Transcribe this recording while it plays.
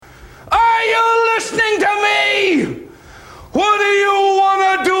listening to me? What do you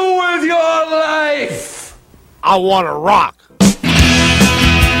want to do with your life? I want to rock.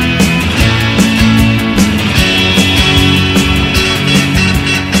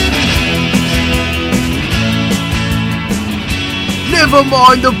 Never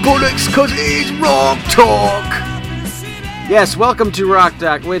mind the bullocks, cause it's Rock Talk. Yes, welcome to Rock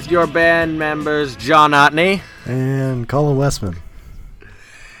Talk with your band members, John Otney. And Colin Westman.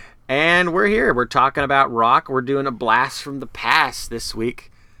 And we're here. We're talking about rock. We're doing a blast from the past this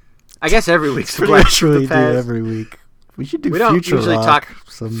week. I guess every week's a blast from the past. Do every week. We should do we don't future usually rock talk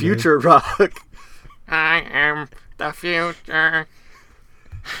someday. future rock. I am the future.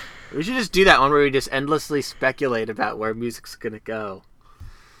 We should just do that one where we just endlessly speculate about where music's going to go.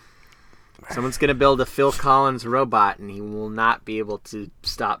 Someone's going to build a Phil Collins robot and he will not be able to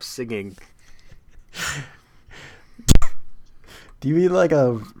stop singing. Do you mean like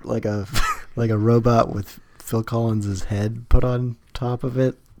a robot with Phil Collins' head put on top of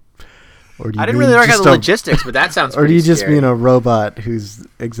it? Or do you I didn't really work out the logistics, but that sounds Or do you just scary. mean a robot who's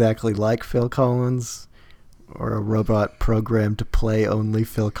exactly like Phil Collins? Or a robot programmed to play only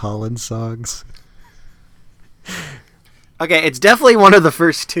Phil Collins songs? Okay, it's definitely one of the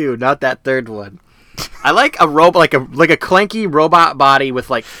first two, not that third one. I like a robot, like a clanky robot body with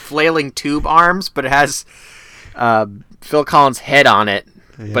like flailing tube arms, but it has Phil Collins' head on it.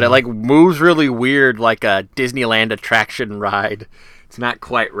 Yeah. But it like moves really weird, like a Disneyland attraction ride. It's not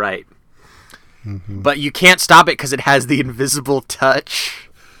quite right. Mm-hmm. But you can't stop it because it has the invisible touch.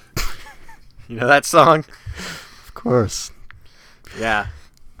 You know that song? Of course. Yeah.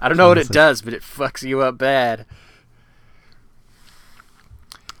 I don't know what it does, but it fucks you up bad.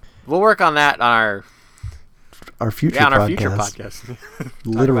 We'll work on that on our future podcast. Our future podcast.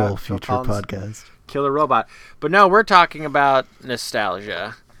 Literal future podcast. Killer robot. But no, we're talking about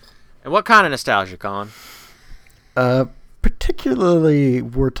nostalgia. And what kind of nostalgia, Colin? Particularly,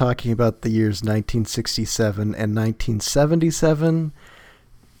 we're talking about the years 1967 and 1977.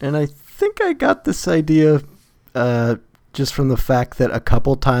 And I think I got this idea just from the fact that a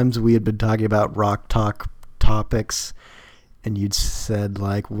couple times we had been talking about rock talk topics, and you'd said,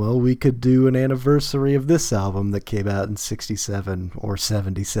 like, well, we could do an anniversary of this album that came out in 67 or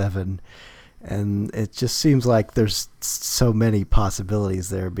 77. And it just seems like there's so many possibilities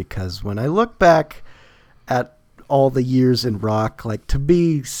there, because when I look back at all the years in rock, like, to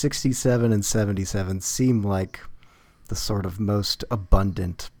me, 67 and 77 seem like the sort of most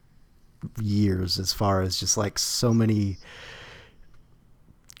abundant years as far as just like so many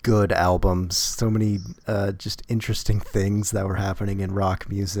good albums, so many just interesting things that were happening in rock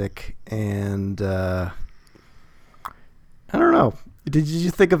music. And I don't know, did you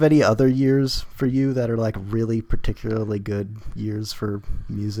think of any other years for you that are like really particularly good years for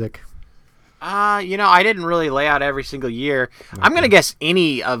music? I didn't really lay out every single year. Okay. I'm going to guess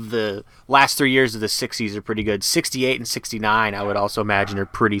any of the last 3 years of the 60s are pretty good. 68 and 69, I would also imagine, are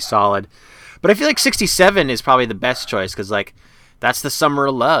pretty solid. But I feel like 67 is probably the best choice because, like, that's the summer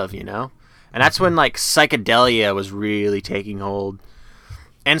of love, you know? And that's when, like, psychedelia was really taking hold.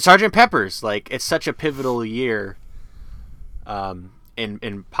 And Sgt. Pepper's, like, it's such a pivotal year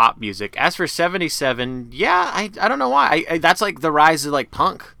in pop music. As for 77, yeah, I don't know why. That's, like, the rise of, like,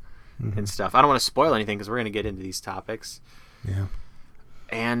 punk. And stuff. I don't want to spoil anything because we're going to get into these topics. Yeah.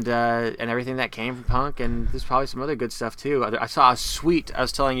 And everything that came from punk, and there's probably some other good stuff too. I saw I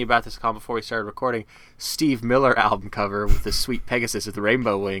was telling you about this, Colin, before we started recording, Steve Miller album cover with the sweet Pegasus with the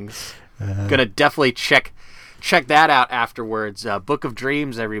rainbow wings. Gonna definitely check that out afterwards. Book of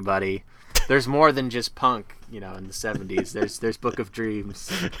Dreams, everybody. There's more than just punk, in the 70s. There's Book of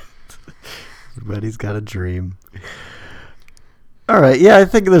Dreams. Everybody's got a dream. All right, yeah, I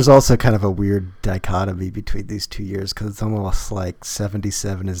think there's also kind of a weird dichotomy between these 2 years, because it's almost like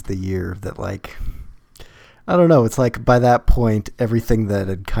 77 is the year that, like, I don't know, it's like by that point, everything that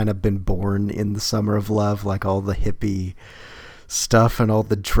had kind of been born in the summer of love, like all the hippie stuff and all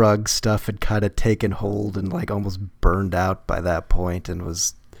the drug stuff had kind of taken hold and, like, almost burned out by that point and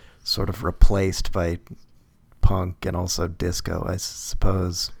was sort of replaced by punk and also disco, I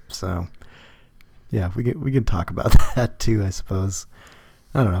suppose, so... Yeah, we can talk about that too, I suppose.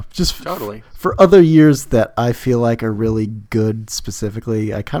 I don't know. Just totally. For other years that I feel like are really good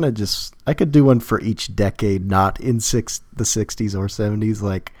specifically, I could do one for each decade, not in the 60s or 70s.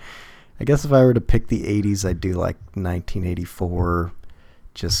 Like, I guess if I were to pick the 80s, I'd do like 1984,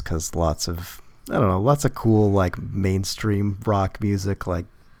 just because lots of cool like mainstream rock music, like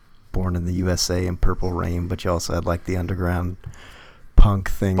Born in the USA and Purple Rain, but you also had like the underground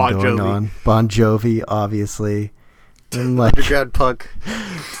punk thing going on. Bon Jovi, obviously. And like underground punk.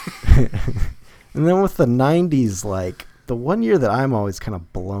 And then with the 90s, like, the one year that I'm always kind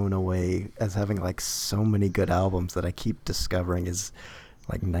of blown away as having, like, so many good albums that I keep discovering is,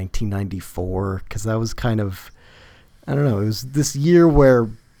 like, 1994. Because that was kind of, I don't know, it was this year where,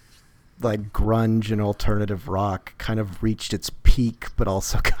 like, grunge and alternative rock kind of reached its peak, but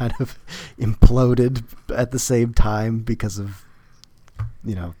also kind of imploded at the same time because of,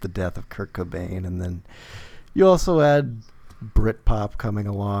 you know, the death of Kurt Cobain. And then you also had Britpop coming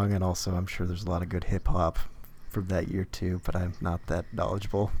along, and also I'm sure there's a lot of good hip hop from that year too, but I'm not that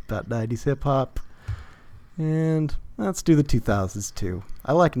knowledgeable about 90s hip hop. And let's do the 2000s too.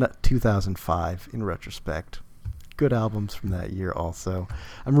 I like 2005 in retrospect. Good albums from that year also.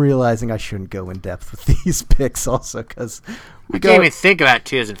 I'm realizing I shouldn't go in depth with these picks also because I can't even think about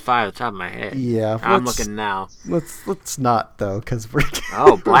 2005 at the top of my head. Yeah, I'm looking now. Let's not though, because we're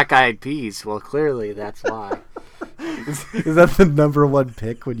Black Eyed Peas. Well, clearly that's why. Is that the number one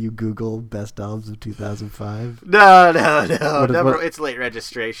pick when you Google best albums of 2005? No. It's late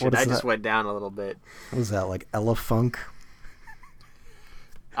registration. I just went down a little bit. What was that, like Elefunk?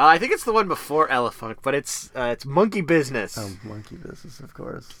 I think it's the one before Elefunk, but it's Monkey Business. Oh, Monkey Business, of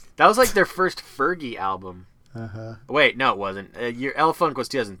course. That was like their first Fergie album. Uh-huh. Wait, no, it wasn't. Your Elefunk was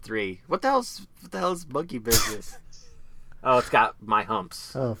 2003. What the hell's Monkey Business? Oh, it's got My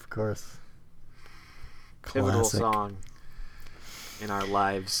Humps. Oh, of course. Pivotal song in our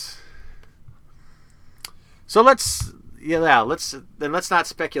lives. So let's not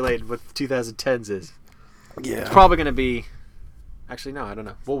speculate what 2010s is. Yeah. It's probably going to be. Actually, no, I don't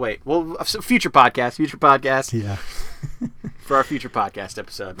know. We'll wait. Future podcast. Yeah. For our future podcast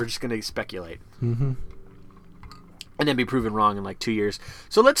episode, we're just going to speculate. Mm-hmm. And then be proven wrong in like 2 years.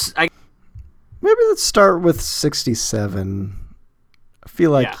 So maybe let's start with 67. I feel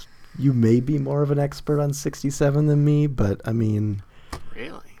like you may be more of an expert on 67 than me, but I mean,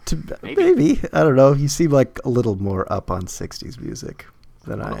 really, maybe I don't know. You seem like a little more up on 60s music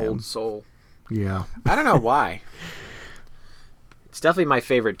than I am. Old soul. Yeah. I don't know why. It's definitely my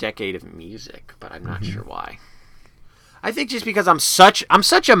favorite decade of music, but I'm not sure why. I think just because I'm such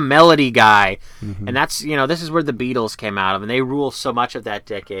a melody guy, and that's, this is where the Beatles came out of, and they rule so much of that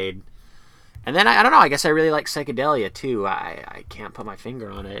decade. And then I don't know, I guess I really like psychedelia too. I can't put my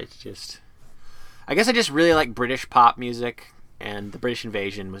finger on it. It's just, I guess I just really like British pop music, and the British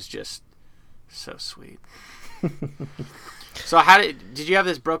Invasion was just so sweet. So did you have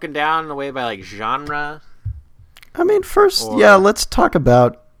this broken down in a way by like genre? I mean, first, let's talk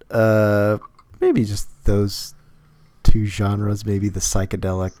about maybe just those two genres, maybe the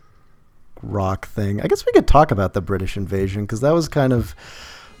psychedelic rock thing. I guess we could talk about the British Invasion, because that was kind of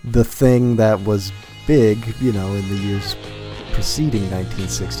the thing that was big, in the years preceding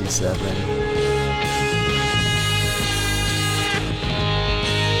 1967.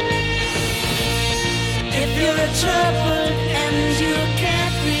 If you're troubled and you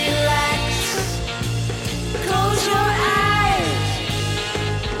can't relax, close your eyes,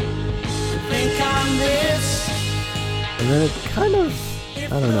 think on this. And then it kind of,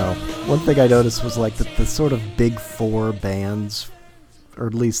 I don't know. One thing I noticed was like the sort of big four bands, or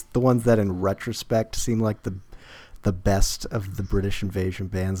at least the ones that in retrospect seem like the best of the British Invasion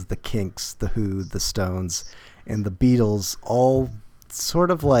bands, the Kinks, the Who, the Stones, and the Beatles, all sort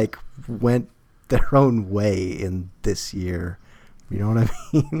of like went their own way in this year. You know what I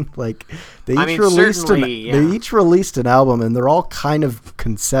mean? Like they each released an album, and they're all kind of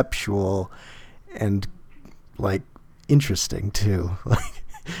conceptual and like interesting too. Like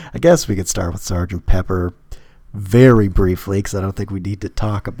I guess we could start with Sgt. Pepper very briefly, because I don't think we need to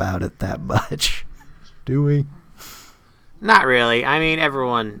talk about it that much. Do we? Not really. I mean,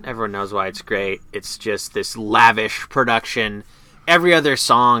 everyone knows why it's great. It's just this lavish production. Every other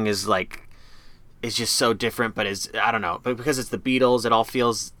song is just so different, but I don't know. But because it's the Beatles, it all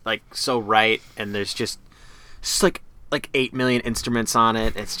feels like so right, and there's just like 8 million instruments on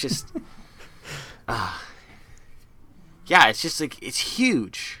it. It's just it's just like, it's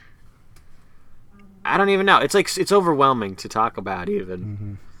huge. I don't even know. It's like, it's overwhelming to talk about even.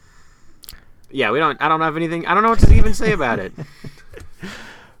 Mm-hmm. Yeah, I don't have anything. I don't know what to even say about it.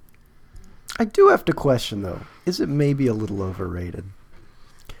 I do have to question though. Is it maybe a little overrated?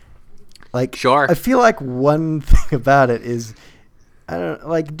 Like, sure. I feel like one thing about it is, I don't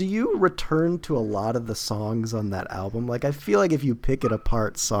like, do you return to a lot of the songs on that album? Like, I feel like if you pick it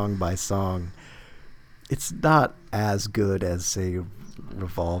apart song by song, it's not as good as, say,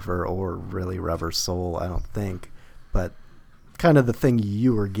 Revolver or really Rubber Soul, I don't think. But kind of the thing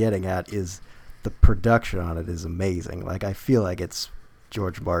you were getting at is the production on it is amazing. Like, I feel like it's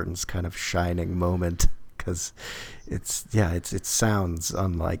George Martin's kind of shining moment, because it sounds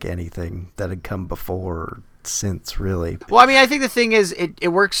unlike anything that had come before or since, really. Well, I mean, I think the thing is, it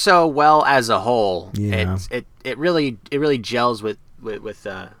works so well as a whole. Yeah. It really gels with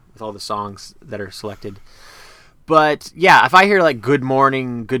all the songs that are selected. But yeah, if I hear like "Good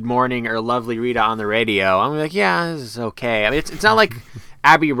Morning" or "Lovely Rita" on the radio, I'm like, yeah, this is okay. I mean, it's not like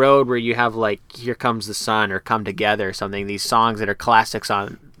Abbey Road where you have like "Here Comes the Sun" or "Come Together" or something. These songs that are classics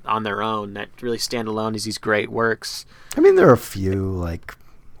on their own that really stand alone as these great works. I mean, there are a few like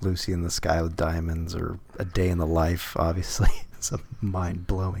 "Lucy in the Sky with Diamonds" or "A Day in the Life." Obviously, it's a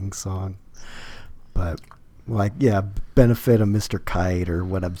mind-blowing song. But like, yeah, "Benefit of Mr. Kite" or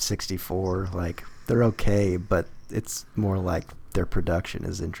 "When I'm 64," like they're okay, but it's more like their production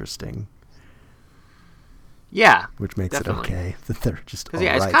is interesting. Yeah, which makes definitely. It okay that they're just all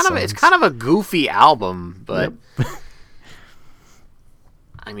yeah, right it's kind of a goofy album, but yep.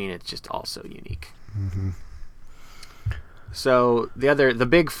 I mean, it's just also unique. Mm-hmm. So the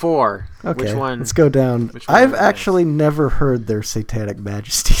big four. Okay, which one? Let's go down. Which one I've is actually never heard their Satanic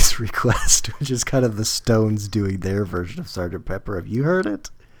Majesty's Request, which is kind of the Stones doing their version of Sgt. Pepper. Have you heard it?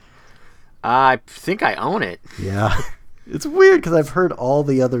 I think I own it. Yeah. It's weird because I've heard all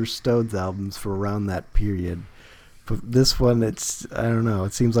the other Stones albums for around that period. But this one, I don't know,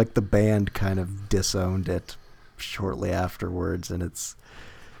 it seems like the band kind of disowned it shortly afterwards. And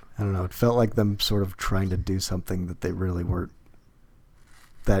I don't know, it felt like them sort of trying to do something that they really weren't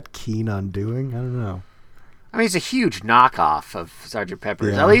that keen on doing. I don't know. I mean, it's a huge knockoff of Sgt.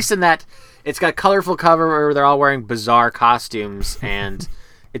 Pepper's. Yeah. At least in that it's got a colorful cover where they're all wearing bizarre costumes and...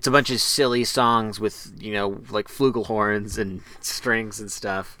 It's a bunch of silly songs with, like flugelhorns and strings and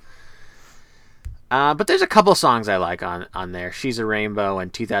stuff. But there's a couple songs I like on there. She's a Rainbow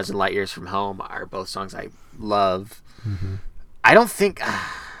and 2,000 Light Years from Home are both songs I love. Mm-hmm. I don't think...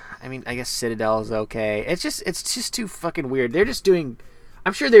 I mean, I guess Citadel is okay. It's just too fucking weird. They're just doing...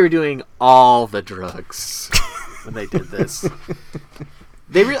 I'm sure they were doing all the drugs when they did this.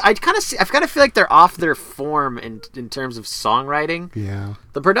 I kind of feel like they're off their form in terms of songwriting. Yeah.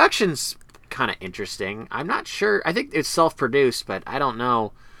 The production's kind of interesting. I'm not sure. I think it's self-produced, but I don't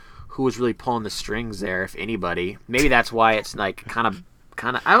know who was really pulling the strings there, if anybody. Maybe that's why it's like kind of.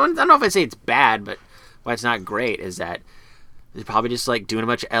 I don't know if I'd say it's bad, but why it's not great is that they're probably just like doing a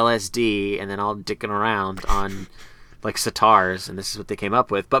bunch of LSD and then all dicking around on like sitars, and this is what they came up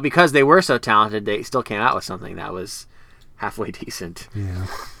with. But because they were so talented, they still came out with something that was halfway decent. Yeah.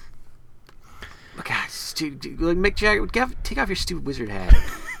 Oh, God, like Mick Jagger, take off your stupid wizard hat.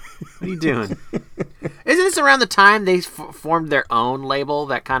 What are you doing? Isn't this around the time they formed their own label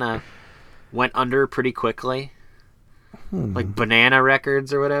that kind of went under pretty quickly? Like Banana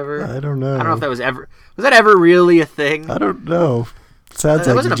Records or whatever? I don't know. I don't know if that was ever really a thing? I don't know. Sounds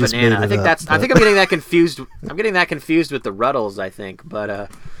like wasn't you a just banana. made it I up, think I'm getting that confused. I'm getting that confused with the Ruddles, I think,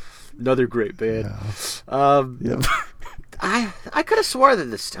 but another great band. Yeah. Yep. I could have swore that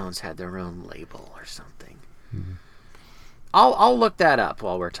the Stones had their own label or something. Mm-hmm. I'll look that up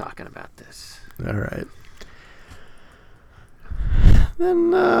while we're talking about this. All right.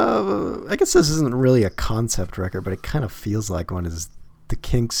 Then I guess this isn't really a concept record, but it kind of feels like one. Is the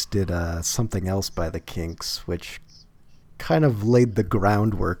Kinks did Something Else by the Kinks, which kind of laid the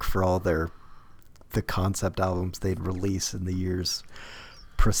groundwork for all the concept albums they'd release in the years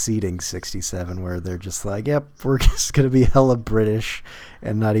preceding 67, where they're just like, yep, we're just going to be hella British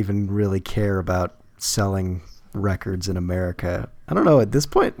and not even really care about selling records in America. I don't know, at this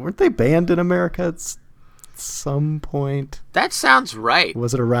point, weren't they banned in America at some point? That sounds right.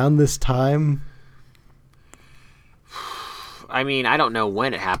 Was it around this time? I mean, I don't know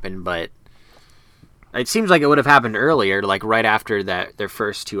when it happened, but it seems like it would have happened earlier, like right after that their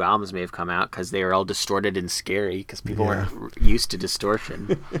first two albums may have come out, because they were all distorted and scary because people weren't used to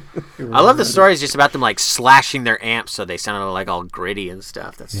distortion. I love the stories just about them like slashing their amps so they sounded like all gritty and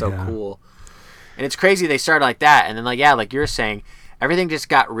stuff. That's so cool. And it's crazy they started like that, and then like you were saying, everything just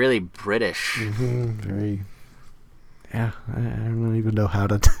got really British. Mm-hmm. Very. Yeah, I don't even know how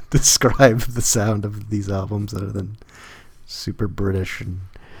to describe the sound of these albums other than super British and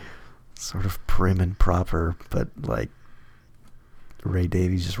sort of prim and proper, but like Ray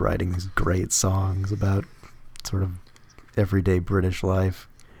Davies just writing these great songs about sort of everyday British life.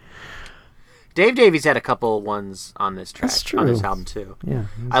 Dave Davies had a couple ones on this track, That's true. on this album too. Yeah,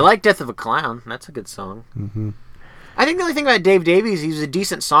 I like Death of a Clown. That's a good song. Mm-hmm. I think the only thing about Dave Davies, he was a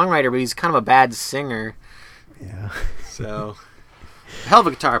decent songwriter, but he's kind of a bad singer. Yeah. So, hell of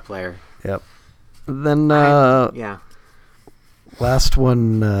a guitar player. Yep. Then Yeah. last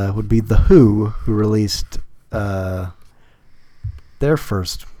one would be The Who released their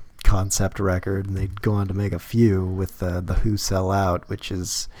first concept record, and they'd go on to make a few with the Who Sell Out, which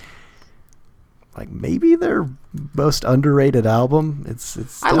is like maybe their most underrated album.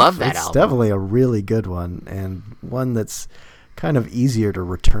 I love that album. It's definitely a really good one, and one that's kind of easier to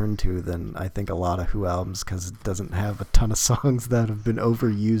return to than I think a lot of Who albums, because it doesn't have a ton of songs that have been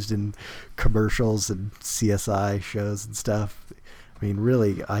overused in commercials and CSI shows and stuff. I mean,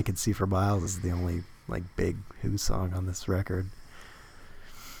 really, I Could See for Miles is the only like big Who song on this record.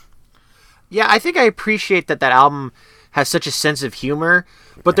 Yeah, I think I appreciate that album has such a sense of humor,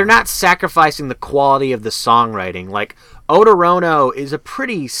 but they're not sacrificing the quality of the songwriting. Like, Odorono is a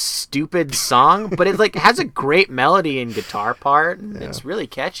pretty stupid song, but it like has a great melody and guitar part, and it's really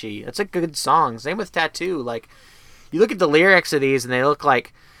catchy. It's a good song. Same with Tattoo. Like, you look at the lyrics of these, and they look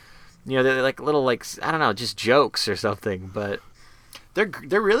like, they're like little, like, I don't know, just jokes or something, but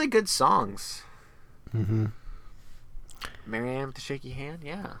they're really good songs. Mm-hmm. Marianne with the Shaky Hand,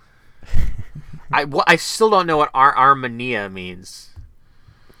 yeah. I still don't know what Armonia means.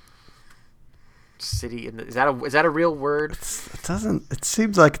 City in the, is that a real word? It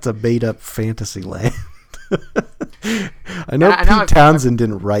seems like it's a made up fantasy land. I know Pete Townsend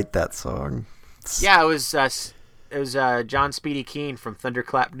didn't write that song. Yeah, it was John Speedy Keen from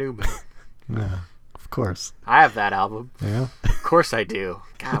Thunderclap Newman. Yeah, of course. I have that album. Yeah. Of course I do.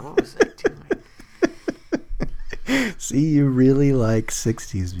 God, what was I doing? See, you really like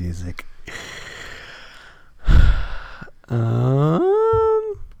 60s music.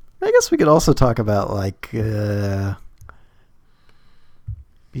 I guess we could also talk about like the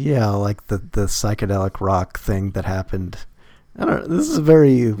psychedelic rock thing that happened. I don't know. This is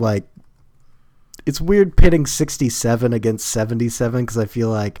very like, it's weird pitting 67 against 77, because I feel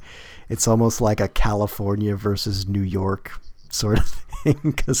like it's almost like a California versus New York sort of thing.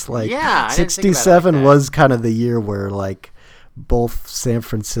 Because like 67 was kind of the year where like both San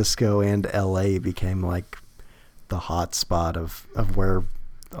Francisco and LA became like the hot spot of where,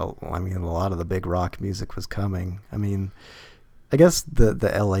 I mean, a lot of the big rock music was coming. I mean, I guess the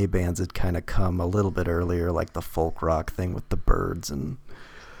LA bands had kind of come a little bit earlier, like the folk rock thing with the Byrds and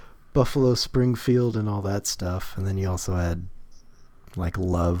Buffalo Springfield and all that stuff. And then you also had like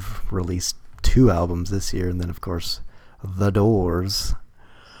Love released 2 albums this year, and then of course The Doors,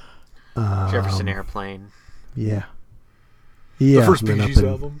 Jefferson Airplane. Yeah. The first Bee Gees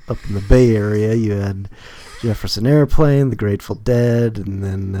album. Up in the Bay Area, you had Jefferson Airplane, The Grateful Dead, and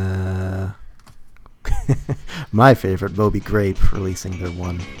then my favorite, Moby Grape, releasing their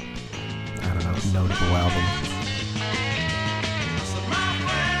one, I don't know, notable album.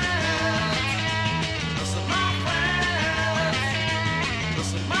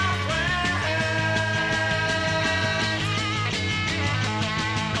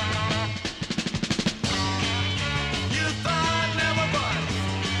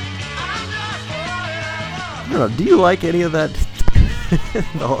 I don't know, do you like any of that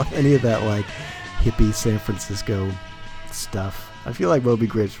like hippie San Francisco stuff? I feel like Moby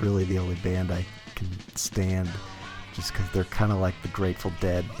Grape's really the only band I can stand, just because they're kind of like the Grateful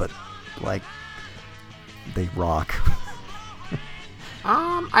Dead, but like they rock.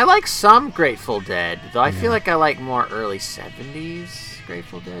 I like some Grateful Dead, though I feel like I like more early 70s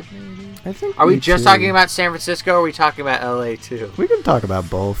Grateful Dead, maybe. I think. Are we just talking about San Francisco, or are we talking about LA too? We can talk about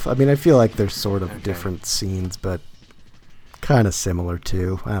both. I mean, I feel like they're sort of different scenes, but kind of similar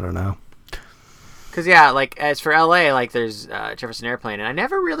too. I don't know. Because like as for LA, like there's Jefferson Airplane, and I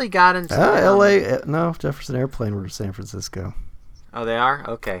never really got into LA. No, Jefferson Airplane were San Francisco. Oh, they are?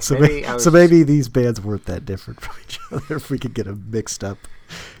 Okay. So maybe these bands weren't that different from each other, if we could get them mixed up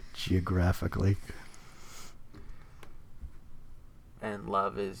geographically. And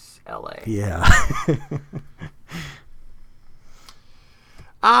Love is LA. Yeah.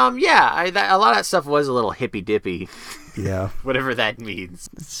 A lot of that stuff was a little hippy dippy. Yeah. Whatever that means.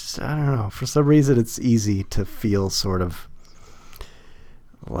 It's just, I don't know. For some reason, it's easy to feel sort of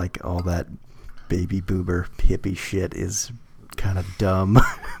like all that baby boomer hippie shit is kind of dumb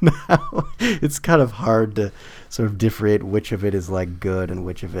now. It's kind of hard to sort of differentiate which of it is like good and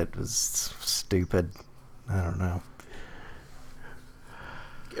which of it was stupid. I don't know.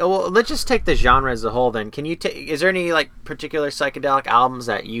 Well, let's just take the genre as a whole then. Can you is there any like particular psychedelic albums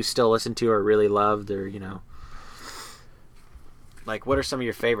that you still listen to or really loved, or like what are some of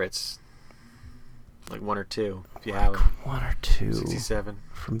your favorites? Like one or two, if you have them. One or two. 67.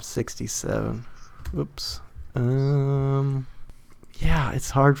 From 67. Oops. Yeah,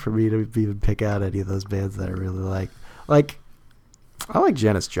 it's hard for me to even pick out any of those bands that I really like. Like, I like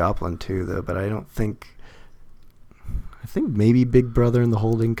Janis Joplin too, though, but I think maybe Big Brother and the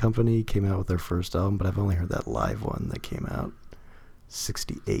Holding Company came out with their first album, but I've only heard that live one that came out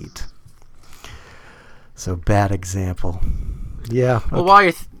 '68. So bad example. Yeah. Well, okay. while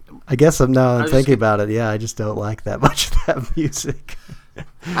you're I guess I'm was thinking just about it. Yeah, I just don't like that much of that music.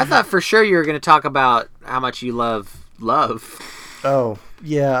 I thought for sure you were going to talk about how much you love. Oh,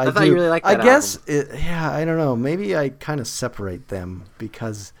 yeah, I thought do. you really liked that I guess, I don't know. Maybe I kind of separate them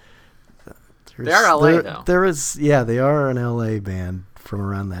because They are LA, though. They are an LA band from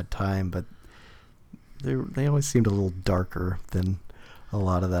around that time, but they always seemed a little darker than a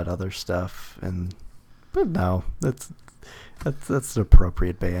lot of that other stuff. But no, that's an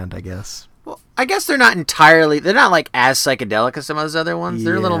appropriate band, I guess. Well, I guess they're not like as psychedelic as some of those other ones.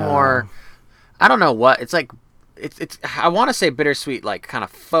 They're a little more, I don't know what, it's like, it's I want to say bittersweet, like kind of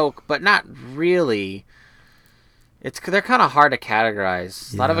folk, but not really. They're kind of hard to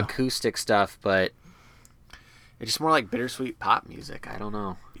categorize. A lot of acoustic stuff, but it's just more like bittersweet pop music. I don't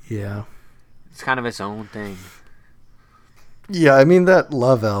know. Yeah. It's kind of its own thing. Yeah, I mean, that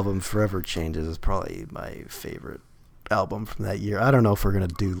Love album, Forever Changes, is probably my favorite album from that year. I don't know if we're going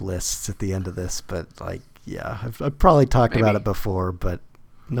to do lists at the end of this, but, like, yeah, I've probably talked about it before, but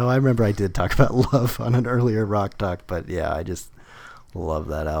no, I remember I did talk about Love on an earlier Rock Talk, but yeah, I just love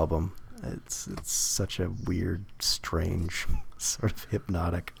that album. It's such a weird, strange, sort of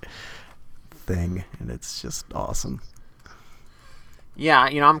hypnotic thing, and it's just awesome. Yeah,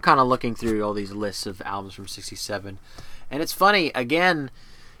 I'm kind of looking through all these lists of albums from '67, and it's funny, again,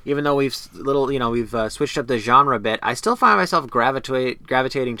 even though we've switched up the genre a bit, I still find myself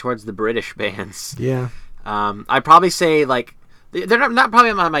gravitating towards the British bands. Yeah. I'd probably say, like, they're not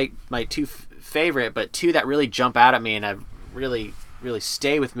probably my two favorite, but two that really jump out at me and have really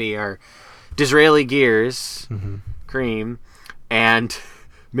stay with me are Disraeli Gears, Cream, and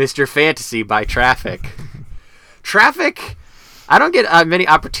Mr. Fantasy by Traffic. Traffic, I don't get many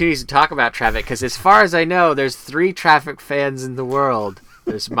opportunities to talk about Traffic because, as far as I know, there's 3 Traffic fans in the world.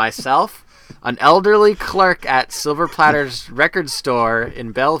 There's myself, an elderly clerk at Silver Platter's record store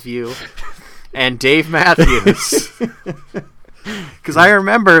in Bellevue, and Dave Matthews. Because I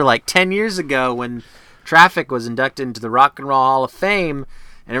remember, like, 10 years ago when Traffic was inducted into the Rock and Roll Hall of Fame,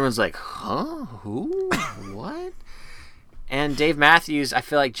 and everyone's like, huh? Who? What? And Dave Matthews, I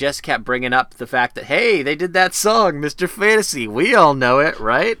feel like, just kept bringing up the fact that, hey, they did that song, Mr. Fantasy. We all know it,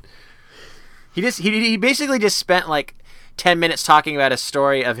 right? He basically just spent, like, 10 minutes talking about a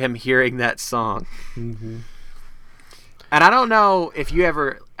story of him hearing that song. Mm-hmm. And I don't know if you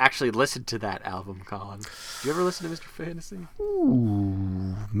ever actually listened to that album, Colin. Did you ever listen to Mr. Fantasy?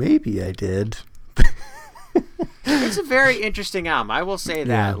 Ooh, maybe I did. It's a very interesting album. I will say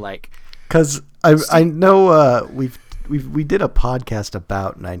that, because I know we did a podcast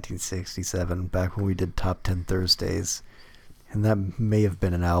about 1967 back when we did Top 10 Thursdays, and that may have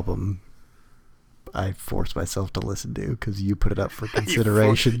been an album I forced myself to listen to because you put it up for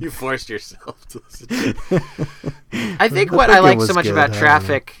consideration. You forced yourself to listen to it. I think what I like so much about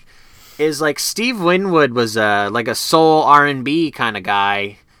Traffic is, like, Steve Winwood was like a soul R&B kind of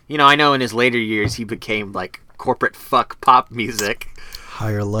guy. I know in his later years he became, like, corporate fuck pop music.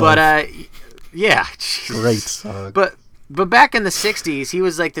 Higher Love. But yeah, great song. But back in the '60s, he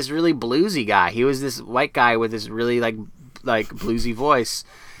was like this really bluesy guy. He was this white guy with this really like bluesy voice,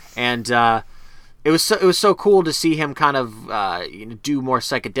 and it was so cool to see him kind of do more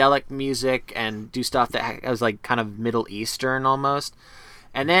psychedelic music and do stuff that was like kind of Middle Eastern almost.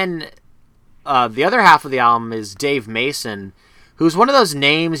 And then the other half of the album is Dave Mason, who's one of those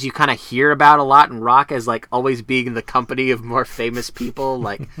names you kind of hear about a lot in rock as, like, always being in the company of more famous people,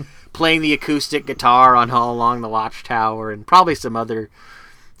 like playing the acoustic guitar on All Along the Watchtower and probably some other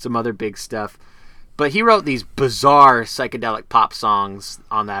big stuff. But he wrote these bizarre psychedelic pop songs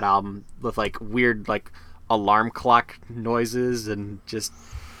on that album with, like, weird, like, alarm clock noises and just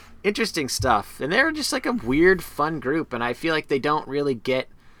interesting stuff. And they're just, like, a weird, fun group, and I feel like they don't really get...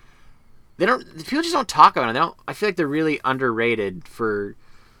 people just don't talk about it. I feel like they're really underrated for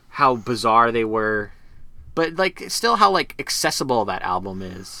how bizarre they were, but, like, still how, like, accessible that album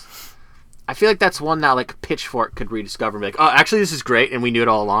is. I feel like that's one that, like, Pitchfork could rediscover and be like, oh, actually this is great and we knew it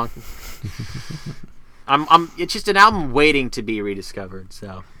all along. It's just an album waiting to be rediscovered,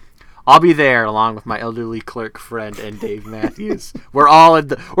 so I'll be there along with my elderly clerk friend and Dave Matthews. We're all in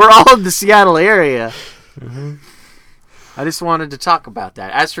the Seattle area. Mm-hmm. I just wanted to talk about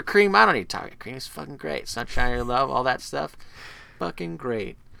that. As for Cream, I don't need to talk. Cream is fucking great. Sunshine, Your Love, all that stuff, fucking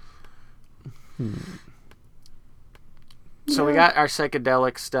great. So we got our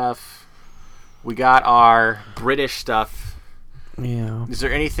psychedelic stuff. We got our British stuff. Yeah. Is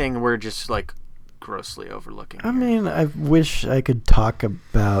there anything we're just, like, grossly overlooking I here? mean, I wish I could talk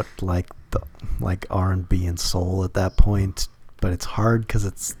about, like, R&B and soul at that point, but it's hard because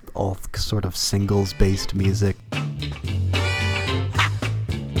it's all sort of singles-based music.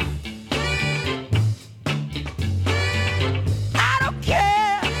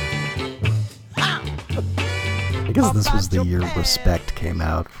 I guess this was the year Respect came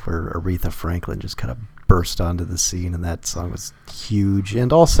out, where Aretha Franklin just kind of burst onto the scene, and that song was huge.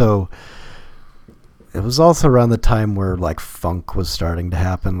 And also, it was also around the time where like funk was starting to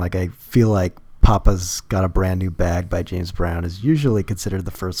happen. Like, I feel like Papa's Got a Brand New Bag by James Brown is usually considered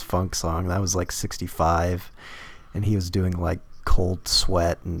the first funk song. That was like 65, and he was doing like Cold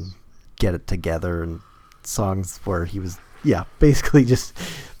Sweat and Get It Together and songs where he was, basically just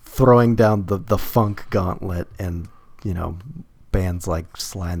throwing down the funk gauntlet. And, you know, bands like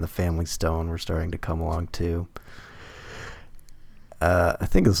Sly and the Family Stone were starting to come along too. I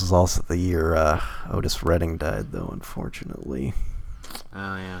think this was also the year Otis Redding died, though, unfortunately.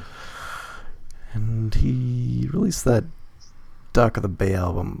 Oh, yeah. And he released that Dock of the Bay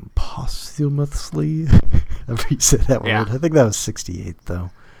album posthumously. Ever you said that word? I think that was 68,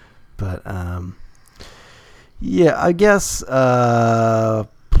 though. But, I guess, do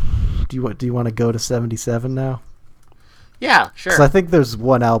you want to go to 77 now? Yeah, sure. So I think there's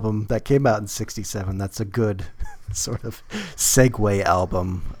one album that came out in 67 that's a good sort of segue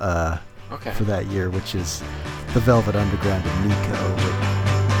album for that year, which is The Velvet Underground and Nico.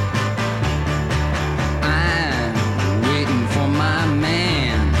 I'm waiting for my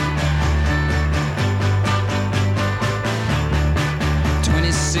man.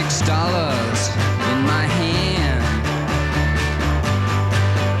 $26 in my hand.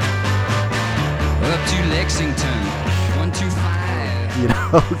 Up to Lexington, 125. You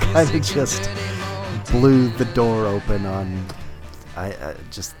know, kind of just blew the door open on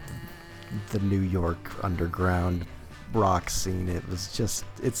just the New York underground rock scene. It was just,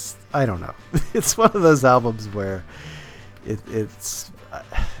 I don't know. It's one of those albums where I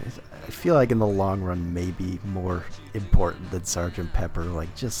feel like in the long run maybe more important than Sgt. Pepper.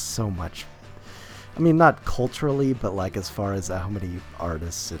 Like, just so much. I mean, not culturally, but like as far as how many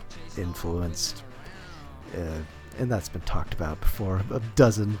artists it influenced. And that's been talked about before a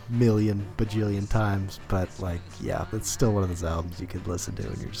dozen million bajillion times, but like, it's still one of those albums you could listen to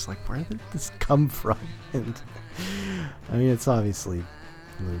and you're just like, where did this come from? And I mean, it's obviously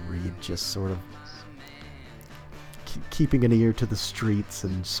Lou Reed just sort of keeping an ear to the streets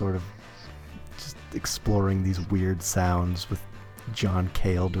and sort of just exploring these weird sounds with John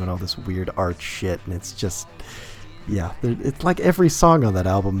Cale doing all this weird art shit, and it's just, it's like every song on that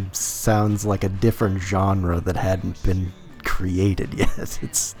album sounds like a different genre that hadn't been created yet.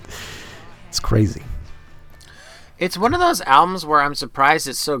 It's crazy. It's one of those albums where I'm surprised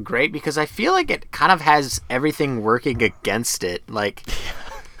it's so great because I feel like it kind of has everything working against it. Like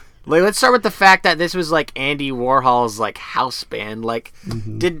let's start with the fact that this was like Andy Warhol's like house band. Like,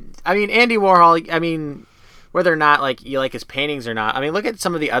 Andy Warhol, whether or not like you like his paintings or not, look at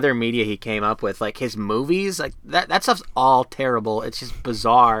some of the other media he came up with, like his movies, like that stuff's all terrible. It's just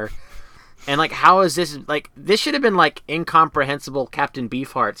bizarre. And like, how is this, like, this should have been like incomprehensible Captain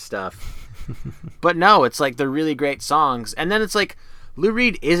Beefheart stuff. But no, it's like the really great songs. And then it's like, Lou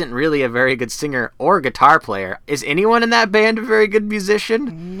Reed isn't really a very good singer or guitar player. Is anyone in that band a very good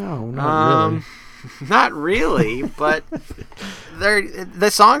musician? No, not really. Not really, but the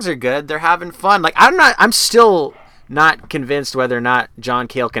songs are good. They're having fun. Like, I'm still not convinced whether or not John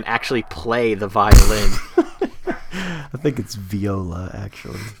Cale can actually play the violin. I think it's viola,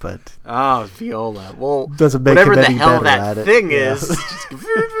 actually, but viola. Well, doesn't make whatever him the any hell better that at thing it. is, just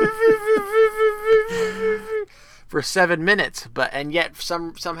for 7 minutes, and yet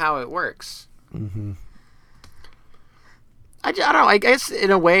somehow it works. Mm-hmm. I don't know. I guess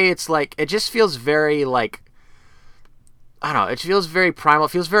in a way, it's like, it just feels very like, I don't know. It feels very primal.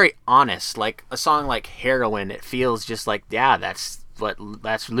 It feels very honest. Like a song like Heroin. It feels just like, that's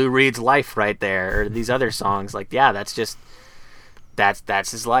Lou Reed's life right there. Or these other songs, like, that's just that's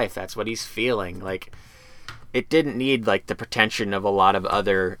his life. That's what he's feeling. Like, it didn't need like the pretension of a lot of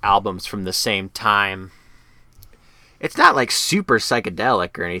other albums from the same time. It's not like super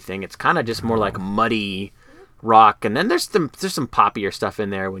psychedelic or anything. It's kind of just more like muddy rock, and then there's some poppier stuff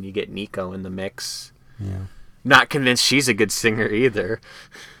in there when you get Nico in the mix. Yeah. Not convinced she's a good singer either,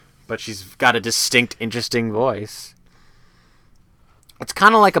 but she's got a distinct, interesting voice. It's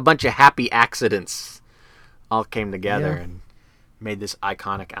kind of like a bunch of happy accidents all came together and made this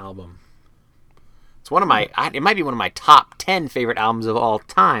iconic album. It's one of my, it might be one of my top 10 favorite albums of all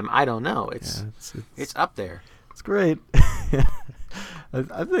time. I don't know. It's up there. It's great.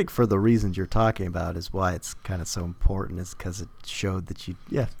 I think for the reasons you're talking about is why it's kind of so important, is because it showed that you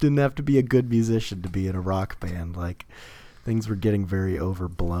didn't have to be a good musician to be in a rock band. Like, things were getting very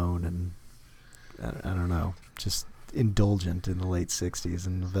overblown and I don't know, just indulgent in the late 60s,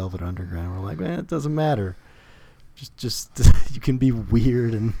 and the Velvet Underground were like, man, it doesn't matter. Just you can be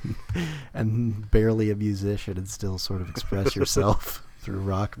weird and barely a musician and still sort of express yourself through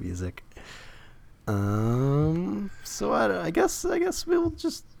rock music. So I guess we'll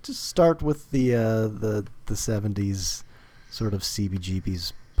just start with the 70s sort of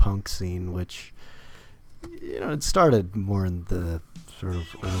CBGB's punk scene, which, you know, it started more in the sort of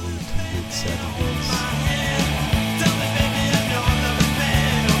early to mid 70s.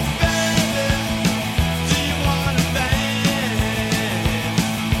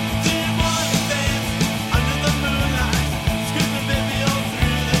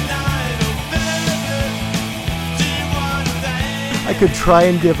 I could try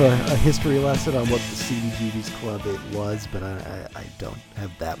and give a history lesson on what the CBGB's Club 8 was, but I don't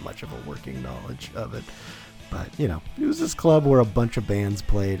have that much of a working knowledge of it. But, you know, it was this club where a bunch of bands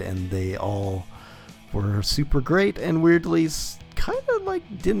played, and they all were super great, and weirdly kind of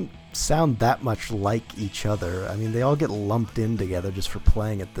like didn't sound that much like each other. I mean, they all get lumped in together just for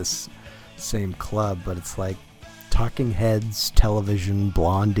playing at this same club, but it's like Talking Heads, Television,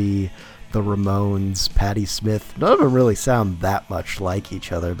 Blondie, the Ramones, Patti Smith. None of them really sound that much like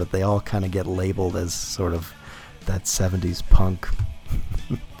each other, but they all kind of get labeled as sort of that 70s punk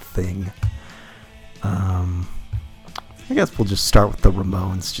thing. I guess we'll just start with the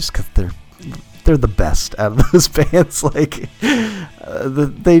Ramones, just because they're the best out of those bands. Like,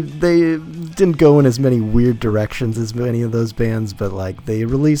 they didn't go in as many weird directions as many of those bands, but like they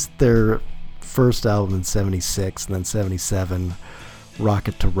released their first album in 76, and then 77.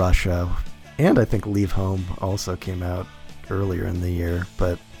 Rocket to Russia, and I think Leave Home also came out earlier in the year,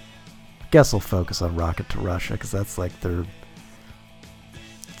 but I guess I'll focus on Rocket to Russia because that's like their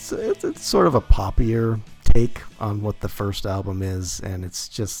it's sort of a poppier take on what the first album is, and it's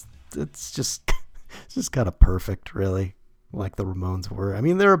just kind of perfect, really, like the Ramones were. I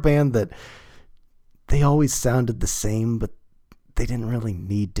mean, they're a band that they always sounded the same, but they didn't really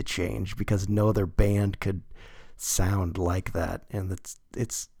need to change because no other band could sound like that, and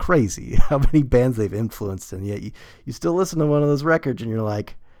it's crazy how many bands they've influenced, and yet you still listen to one of those records and you're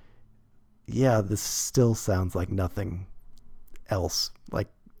like, yeah, this still sounds like nothing else. Like,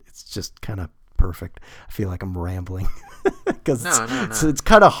 it's just kind of perfect. I feel like I'm rambling because it's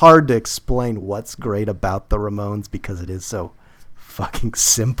kind of hard to explain what's great about the Ramones because it is so fucking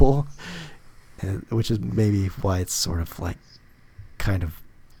simple, which is maybe why it's sort of like kind of,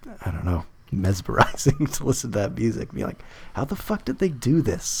 I don't know, mesmerizing to listen to that music. Be like, how the fuck did they do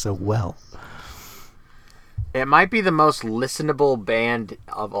this so well? It might be the most listenable band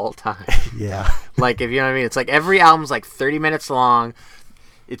of all time. Yeah. Like, if you know what I mean, it's like every album's like 30 minutes long.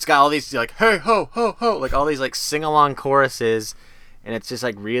 It's got all these like, hey ho ho ho, like all these like sing along choruses, and it's just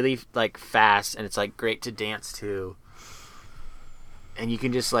like really like fast, and it's like great to dance to. And you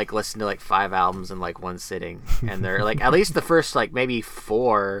can just like listen to like 5 albums in like one sitting, and they're like, at least the first like maybe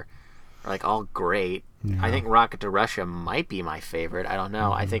 4 are like all great. Yeah. I think Rocket to Russia might be my favorite. I don't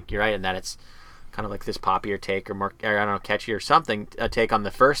know. Mm-hmm. I think you're right in that it's kind of like this poppier take, or more, or I don't know, catchy or something, a take on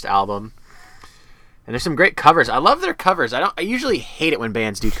the first album. And there's some great covers. I love their covers. I usually hate it when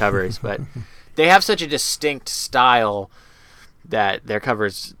bands do covers, but they have such a distinct style that their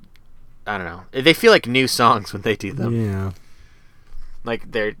covers, I don't know, they feel like new songs when they do them. Yeah.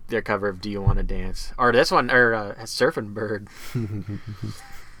 Like their cover of Do You Want to Dance? Or this one, or Surfing Bird.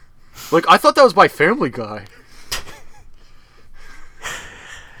 Like, I thought that was by Family Guy.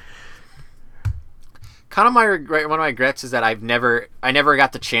 Kind of one of my regrets is that I never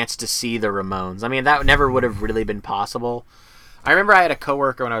got the chance to see the Ramones. I mean, that never would have really been possible. I remember I had a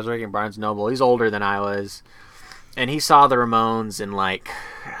coworker when I was working at Barnes & Noble. He's older than I was, and he saw the Ramones in like,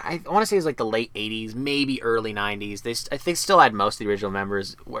 I want to say it was like the late 80s, maybe early 90s. They still had most of the original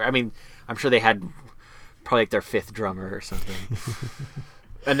members. I mean, I'm sure they had probably like their 5th drummer or something.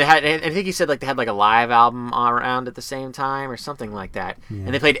 And they had, I think he said like they had like a live album around at the same time or something like that. Yeah.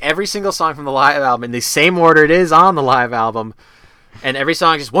 And they played every single song from the live album in the same order it is on the live album. And every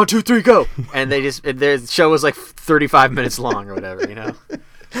song just 1, 2, 3, go. And their show was like 35 minutes long or whatever, you know.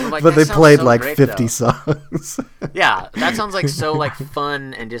 Like, but they played so like 50 songs. Yeah, that sounds like so like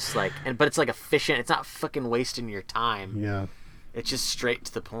fun and just like, but it's like efficient. It's not fucking wasting your time. Yeah, it's just straight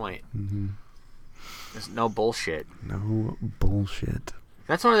to the point. Mm-hmm. There's no bullshit. No bullshit.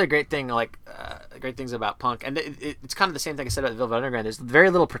 That's one of the great things about punk, and it's kind of the same thing I said about the Velvet Underground. There's very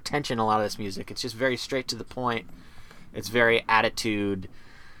little pretension in a lot of this music. It's just very straight to the point. It's very attitude,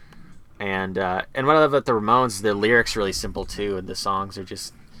 and what I love about the Ramones, their lyrics are really simple too, and the songs are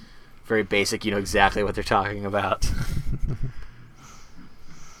just very basic. You know exactly what they're talking about.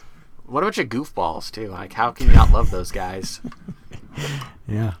 What a bunch of goofballs too. Like, how can you not love those guys?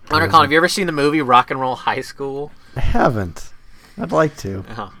 Yeah. Hunter Colin, have you ever seen the movie Rock and Roll High School? I haven't. I'd like to.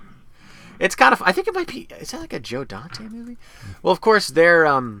 It's kind of. I think it might be. Is that like a Joe Dante movie? Well, of course they're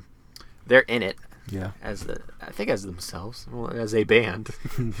in it. Yeah. As themselves, as a band,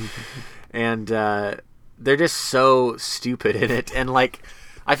 and they're just so stupid in it. And like,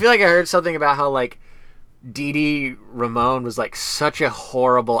 I feel like I heard something about how like Dee Dee Ramone was like such a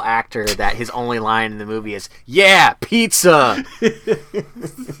horrible actor that his only line in the movie is "Yeah, pizza." There's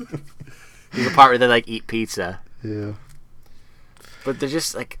a part where they like eat pizza. Yeah. But they're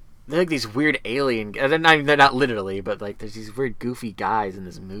just like they're like these weird alien. They're not literally, but like there's these weird goofy guys in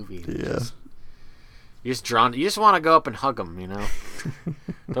this movie. Yeah. You're just drawn. You just want to go up and hug them. You know,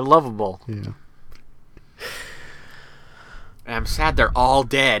 they're lovable. Yeah. And I'm sad they're all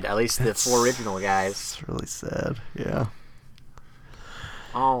dead. At least the 4 original guys. It's really sad. Yeah.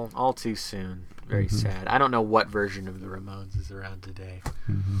 All too soon. Very sad. I don't know what version of the Ramones is around today.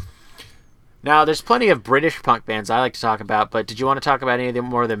 Now, there's plenty of British punk bands I like to talk about, but did you want to talk about any of the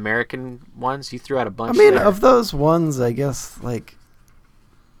more of the American ones? You threw out a bunch. I mean, there. of those ones, I guess, like,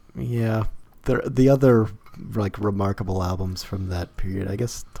 yeah, the other like remarkable albums from that period, I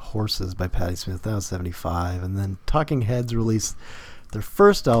guess Horses by Patti Smith, that was 75, and then Talking Heads released their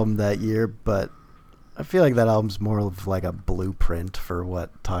first album that year, but I feel like that album's more of like a blueprint for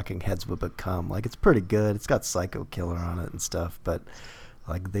what Talking Heads would become. Like, it's pretty good. It's got Psycho Killer on it and stuff, but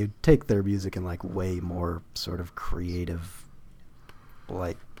like they take their music in like way more sort of creative,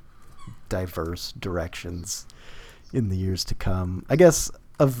 like diverse directions in the years to come. I guess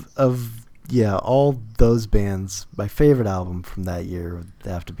of yeah, all those bands, my favorite album from that year would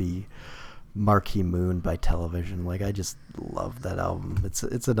have to be Marquee Moon by Television. Like, I just love that album.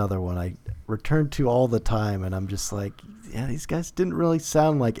 It's another one I return to all the time, and I'm just like, yeah, these guys didn't really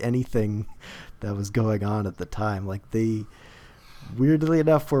sound like anything that was going on at the time. Like, they weirdly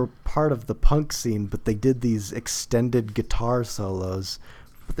enough were part of the punk scene, but they did these extended guitar solos,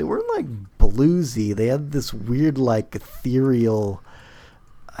 but they weren't like bluesy. They had this weird like ethereal,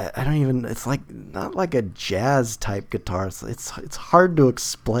 I don't even, it's like not like a jazz type guitar. It's hard to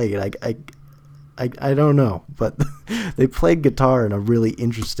explain. I don't know, but they played guitar in a really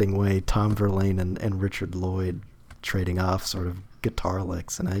interesting way. Tom Verlaine and Richard Lloyd trading off sort of guitar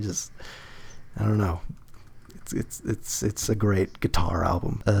licks, and I don't know. It's a great guitar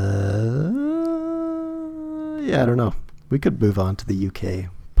album. Yeah, I don't know. We could move on to the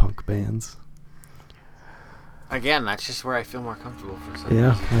UK punk bands. Again, that's just where I feel more comfortable for some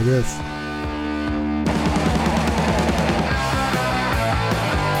Yeah, reason. I guess.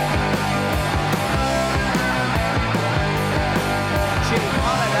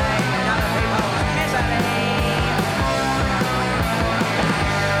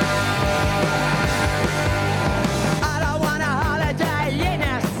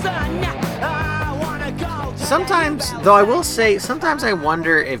 Sometimes, though, I will say, sometimes I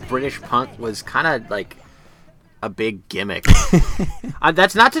wonder if British punk was kind of like a big gimmick.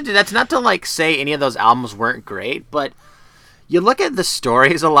 That's not to like say any of those albums weren't great, but you look at the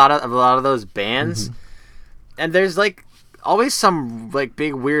stories of a lot of those bands, and there's like always some like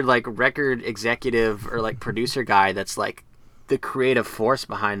big weird like record executive or like producer guy that's like the creative force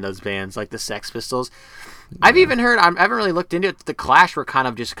behind those bands, like the Sex Pistols. I've even heard, I haven't really looked into it, the Clash were kind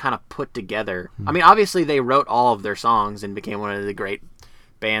of put together. I mean, obviously they wrote all of their songs and became one of the great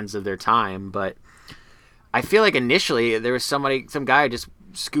bands of their time, but I feel like initially there was some guy just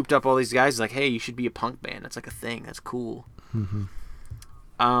scooped up all these guys like, hey, you should be a punk band. That's like a thing. That's cool.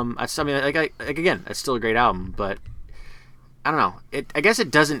 That's something like again, it's still a great album, but I don't know. I guess it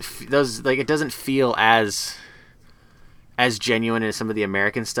doesn't feel as genuine as some of the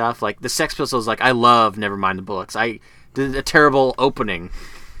American stuff. Like the Sex Pistols, like I love Nevermind the Bullocks. I did a terrible opening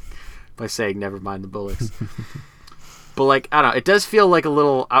by saying Nevermind the Bullocks. But like, I don't know, it does feel like a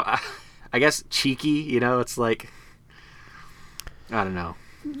little, I guess, cheeky, you know? It's like, I don't know.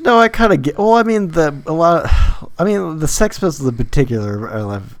 No, I kind of get. Well, I mean, the Sex Pistols in particular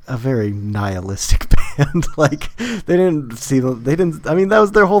are a very nihilistic band. Like, they didn't. I mean, that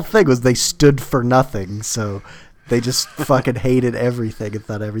was their whole thing, was they stood for nothing. So they just fucking hated everything and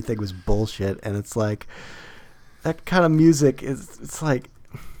thought everything was bullshit. And it's like, that kind of music it's like,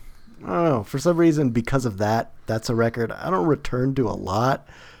 I don't know, for some reason, because of that, that's a record I don't return to a lot.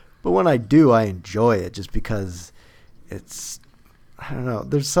 But when I do, I enjoy it just because it's, I don't know,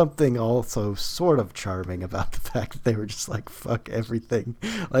 there's something also sort of charming about the fact that they were just like, fuck everything.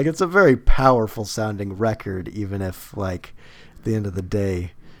 Like, it's a very powerful sounding record, even if, like, at the end of the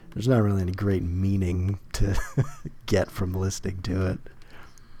day, there's not really any great meaning to get from listening to it.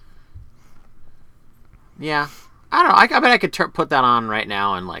 Yeah, I don't know. I bet I could put that on right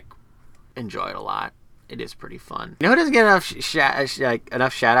now and like enjoy it a lot. It is pretty fun. You know who doesn't get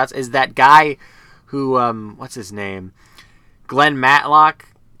enough shout outs is that guy who what's his name? Glenn Matlock.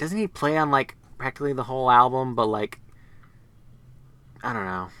 Doesn't he play on like practically the whole album? But like, I don't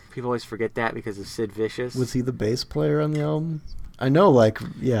know. People always forget that because of Sid Vicious. Was he the bass player on the album? I know, like,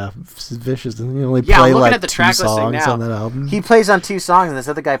 yeah, Sid Vicious doesn't he only Yeah, play I'm looking like at the 2 track listing songs now. on that album? He plays on 2 songs, and this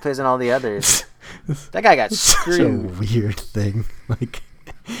other guy plays on all the others. That guy got Such a screwed. weird thing. Like,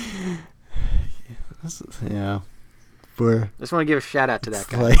 yeah. For I just want to give a shout out to that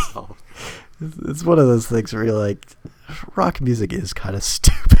guy. like- That's all. it's one of those things where you're like, rock music is kind of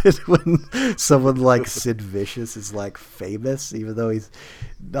stupid when someone like Sid Vicious is like famous, even though he's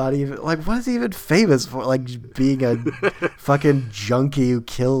not even like, what is he even famous for? Like being a fucking junkie who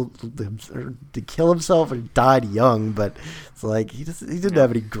killed himself and died young, but it's like he didn't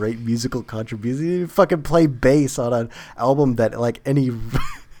have any great musical contributions. He didn't fucking play bass on an album that like any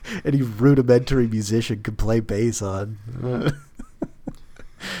rudimentary musician could play bass on.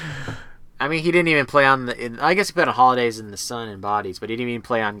 I mean, he didn't even play on I guess he played on Holidays in the Sun and Bodies, but he didn't even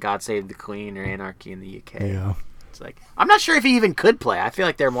play on God Save the Queen or Anarchy in the UK. Yeah. It's like, I'm not sure if he even could play. I feel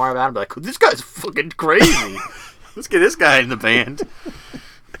like they're more about him, like, this guy's fucking crazy. Let's get this guy in the band.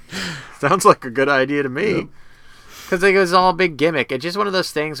 Sounds like a good idea to me. Because it was all a big gimmick. It's just one of those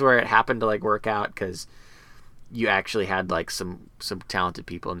things where it happened to like work out because you actually had like some talented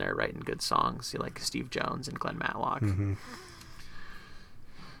people in there writing good songs, like Steve Jones and Glenn Matlock. Mm-hmm.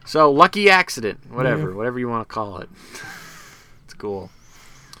 So, lucky accident, whatever you want to call it. It's cool.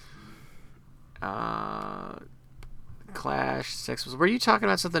 Clash, Sex Pistols. Were you talking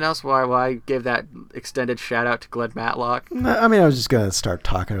about something else? Why I gave that extended shout out to Glenn Matlock? I mean, I was just going to start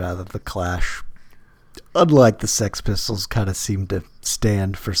talking about that the Clash, unlike the Sex Pistols, kind of seemed to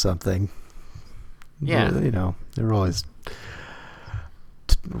stand for something. Yeah. You know, they're always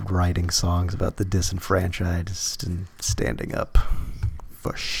writing songs about the disenfranchised and standing up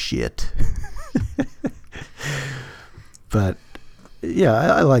for shit. But yeah,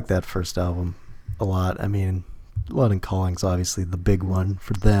 I like that first album a lot. I mean, London Calling's obviously the big one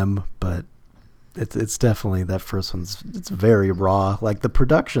for them, but it's definitely, that first it's very raw. Like the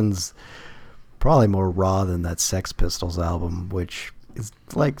production's probably more raw than that Sex Pistols album, which is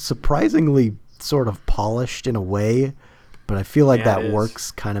like surprisingly sort of polished in a way, but I feel like that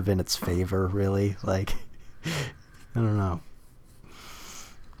works kind of in its favor, really. Like, I don't know.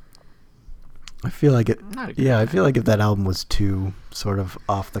 I feel like I feel like if that album was too sort of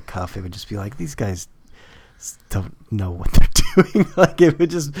off the cuff, it would just be like, these guys don't know what they're doing. Like, it would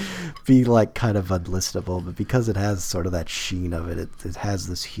just be like kind of unlistenable. But because it has sort of that sheen of it, it has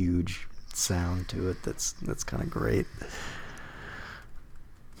this huge sound to it that's kind of great.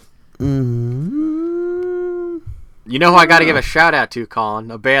 Mm-hmm. You know who I got to give a shout out to,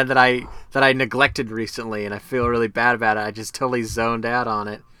 Colin? A band that I neglected recently, and I feel really bad about it. I just totally zoned out on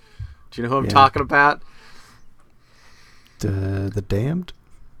it. Do you know who I'm talking about? The Damned?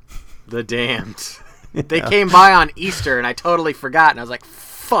 The Damned. They came by on Easter, and I totally forgot, and I was like,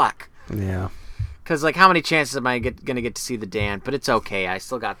 fuck. Yeah. Because, like, how many chances am I going to get to see The Damned? But it's okay. I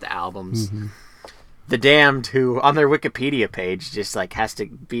still got the albums. Mm-hmm. The Damned, who on their Wikipedia page just like has to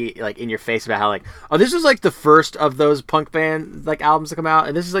be like in your face about how like, oh, this was like the first of those punk band like albums to come out,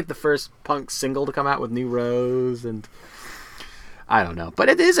 and this is like the first punk single to come out with New Rose, and I don't know, but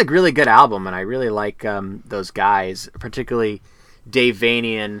it is a really good album, and I really like those guys, particularly Dave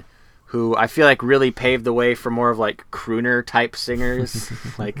Vanian, who I feel like really paved the way for more of like crooner type singers,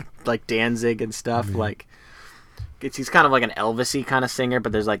 like Danzig and stuff. Mm-hmm. Like he's kind of like an Elvis-y kind of singer,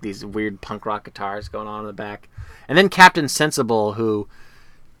 but there's like these weird punk rock guitars going on in the back. And then Captain Sensible, who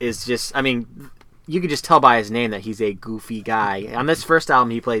is just, I mean, you could just tell by his name that he's a goofy guy. On this first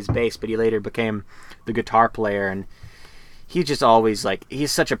album, he plays bass, but he later became the guitar player, and he's just always like,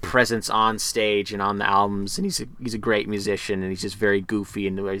 he's such a presence on stage and on the albums, and he's a great musician, and he's just very goofy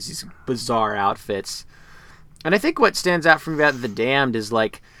and wears these bizarre outfits. And I think what stands out for me about The Damned is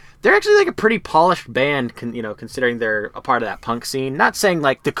like, they're actually like a pretty polished band, considering they're a part of that punk scene. Not saying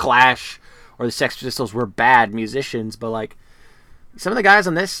like the Clash or the Sex Pistols were bad musicians, but like some of the guys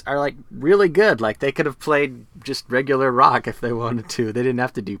on this are like really good. Like they could have played just regular rock if they wanted to. They didn't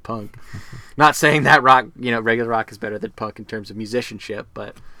have to do punk. Not saying that rock, regular rock is better than punk in terms of musicianship,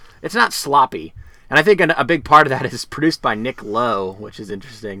 but it's not sloppy. And I think a big part of that is produced by Nick Lowe, which is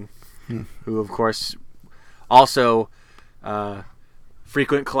interesting, who of course also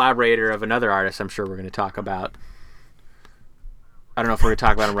frequent collaborator of another artist I'm sure we're going to talk about. I don't know if we're gonna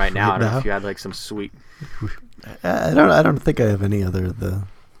talk about them right now. I don't know now? if you had like some sweet. I don't think I have any other the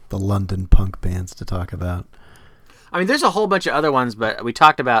London punk bands to talk about. I mean, there's a whole bunch of other ones, but we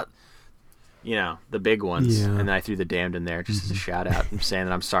talked about, the big ones, Yeah. and then I threw the Damned in there just as a shout out. I'm saying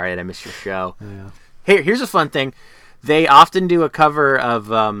that I'm sorry that I missed your show. Yeah. Here's a fun thing. They often do a cover of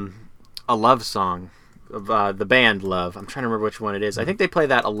a love song of the band Love. I'm trying to remember which one it is. I think they play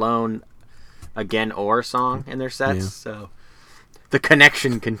that Alone Again or song in their sets. Yeah. So the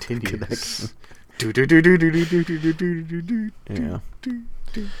connection continues. Yeah.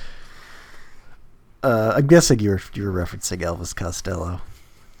 I'm guessing you're referencing Elvis Costello.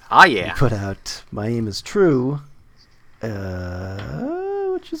 Ah, He yeah. put out "My Aim Is True,"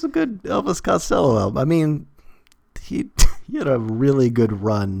 which is a good Elvis Costello album. I mean, he had a really good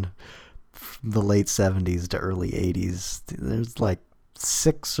run from the late 70s to early 80s. There's like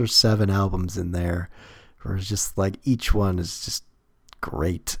 6 or 7 albums in there where it's just like each one is just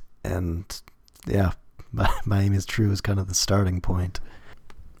great. And yeah, my Aim Is True is kind of the starting point.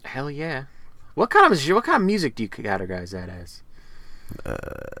 Hell yeah. What kind of music do you categorize that as?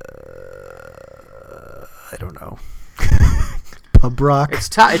 I don't know. Pub rock.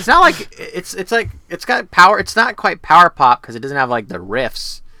 It's not like it's like it's got power. It's not quite power pop because it doesn't have like the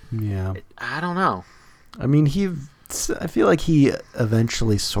riffs. Yeah. I don't know. I mean, I feel like he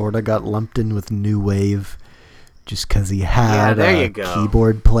eventually sort of got lumped in with new wave, just because he had there a you go.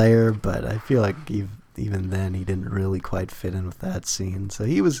 keyboard player. But I feel like even then he didn't really quite fit in with that scene. So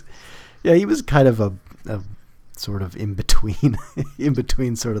he was kind of a sort of in between, in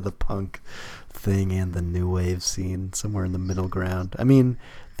between sort of the punk thing and the new wave scene, somewhere in the middle ground. I mean,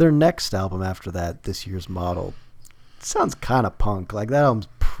 their next album after that, This Year's Model, sounds kind of punk. Like, that album's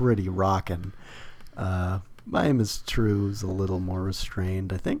pretty rockin'. My Aim Is True is a little more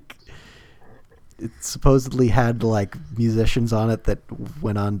restrained. I think it supposedly had like musicians on it that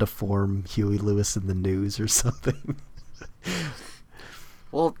went on to form Huey Lewis and the News or something.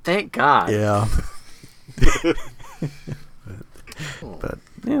 Well, thank God. Yeah. but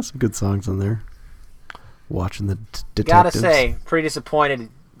yeah, some good songs on there. Watching the detectives. Gotta say, pretty disappointed.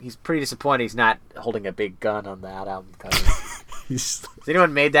 He's pretty disappointed he's not holding a big gun on that album cover. He's- Has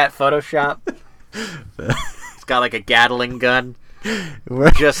anyone made that Photoshop? It's got like a Gatling gun.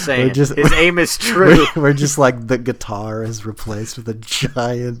 we're- Just saying. we're just- His aim is true. We're just like the guitar is replaced with a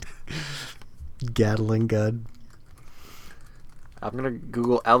giant Gatling gun. I'm gonna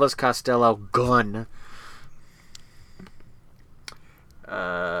Google Elvis Costello gun.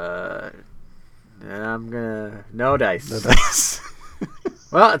 I'm gonna no dice. No dice.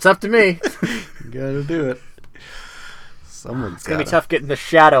 Well, it's up to me. Gotta do it. Someone's It's gonna be tough getting the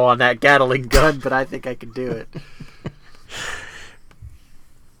shadow on that Gatling gun, but I think I can do it.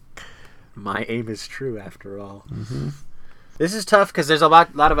 My aim is true, after all. Mm-hmm. This is tough because there's a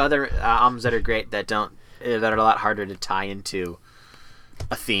lot of other albums that are great that are a lot harder to tie into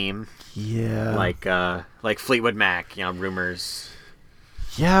a theme, Yeah. like Fleetwood Mac, Rumors.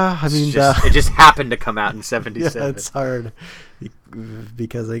 Yeah, I mean, It just happened to come out in yeah, '77. it's hard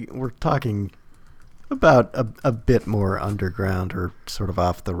because we're talking about a bit more underground or sort of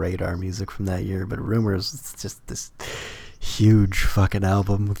off the radar music from that year, but Rumors, it's just this huge fucking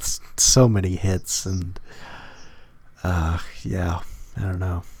album with so many hits, and yeah, I don't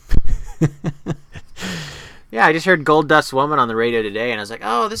know. Yeah, I just heard Gold Dust Woman on the radio today, and I was like,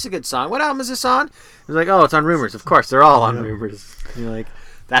 oh, this is a good song. What album is this on? I was like, oh, it's on Rumors. Of course, they're all on Rumors. And you're like,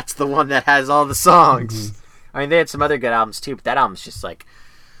 that's the one that has all the songs. I mean, they had some other good albums, too, but that album's just like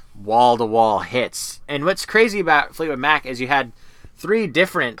wall-to-wall hits. And what's crazy about Fleetwood Mac is you had 3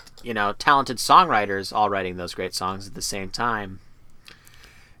 different, talented songwriters all writing those great songs at the same time.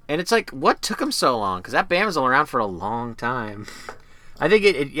 And it's like, what took them so long? Because that band was around for a long time. I think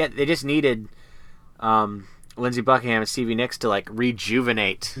they just needed Lindsey Buckingham and Stevie Nicks to like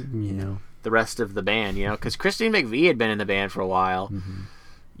rejuvenate the rest of the band, because Christine McVie had been in the band for a while,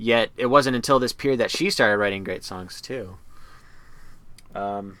 yet it wasn't until this period that she started writing great songs too.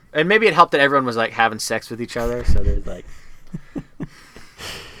 And maybe it helped that everyone was like having sex with each other, so there's like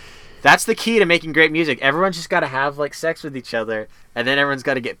that's the key to making great music. Everyone's just got to have like sex with each other, and then everyone's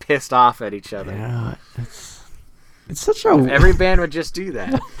got to get pissed off at each other. Yeah, it's such a Every band would just do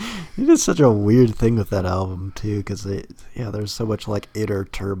that. It is such a weird thing with that album too, because there's so much like inner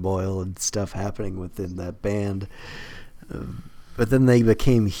turmoil and stuff happening within that band. But then they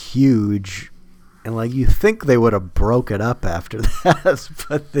became huge, and like you think they would have broke it up after that,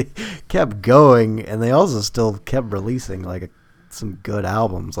 but they kept going, and they also still kept releasing like some good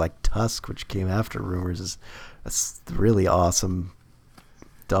albums, like Tusk, which came after Rumors, is a really awesome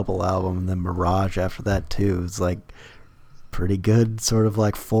double album, and then Mirage after that too. It's like pretty good sort of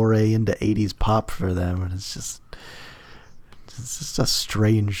like foray into 80s pop for them, and it's just a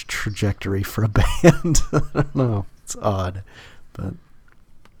strange trajectory for a band. I don't know, it's odd, but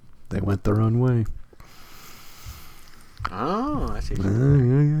they went their own way. Oh, I see.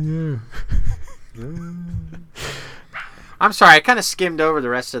 Yeah. I'm sorry, I kind of skimmed over the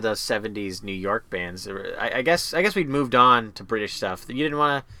rest of those 70s New York bands. I guess we'd moved on to British stuff. You didn't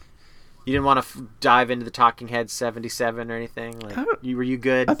want to dive into the Talking Heads 77 or anything? Like, were you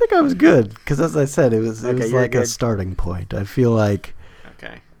good? I think I was good, because as I said, it was like good. a starting point. I feel like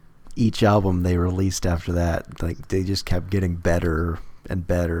Okay. each album they released after that, like, they just kept getting better and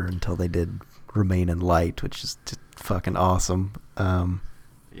better until they did Remain in Light, which is just fucking awesome.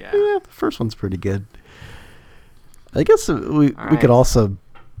 Yeah. The first one's pretty good. I guess we could also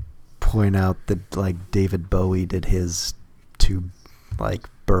point out that, like, David Bowie did his 2 like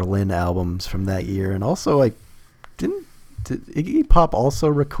Berlin albums from that year, and also, like, did Iggy Pop also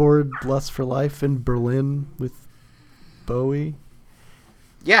record Lust for Life in Berlin with Bowie?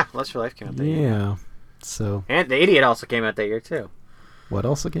 Yeah, Lust for Life came out that year. Yeah. So And The Idiot also came out that year too. what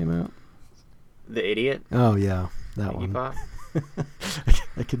also came out? The Idiot. Oh yeah, that Iggy one. Pop.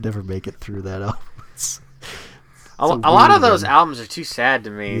 I could never make it through that album. A lot of those albums are too sad to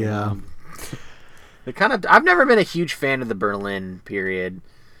me. Yeah. I've never been a huge fan of the Berlin period.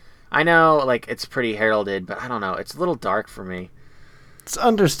 I know, like, it's pretty heralded, but I don't know. It's a little dark for me. It's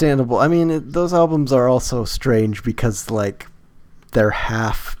understandable. I mean, those albums are also strange because, like, they're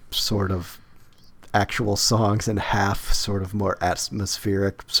half sort of actual songs and half sort of more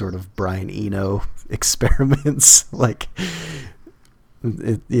atmospheric, sort of Brian Eno experiments. Like,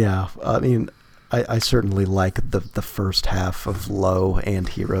 yeah. I mean, I certainly like the first half of Low and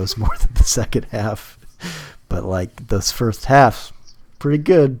Heroes more than the second half. But, like, those first halves, pretty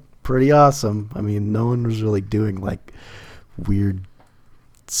good, pretty awesome. I mean, no one was really doing, like, weird,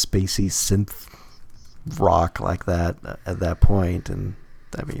 spacey synth rock like that at that point. And,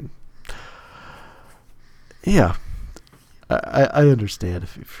 I mean, yeah, I understand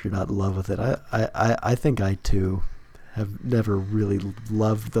if you're not in love with it. I think I, too, have never really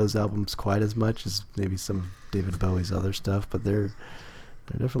loved those albums quite as much as maybe some David Bowie's other stuff, but they're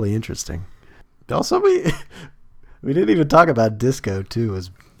definitely interesting. Also, we didn't even talk about disco too. It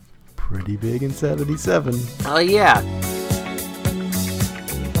was pretty big in '77. Oh yeah.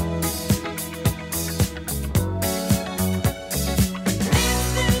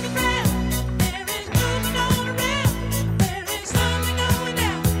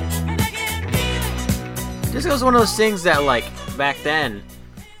 Disco was one of those things that, like, back then,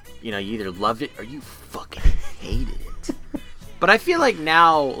 you know, you either loved it or you fucking hated it. But I feel like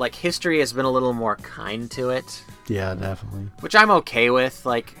now, like, history has been a little more kind to it. Yeah, definitely. Which I'm okay with.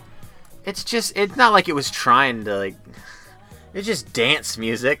 Like, it's not like it was trying to, like, it's just dance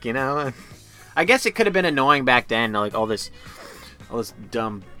music, you know? I guess it could have been annoying back then, like, all this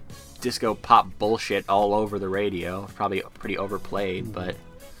dumb disco pop bullshit all over the radio. Probably pretty overplayed, but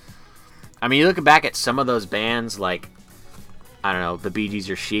I mean, you look back at some of those bands, like, I don't know, the Bee Gees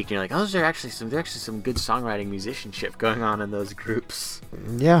or Chic, and you're like, oh, there's actually some good songwriting musicianship going on in those groups.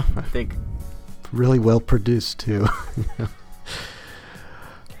 Yeah, I think really well produced too.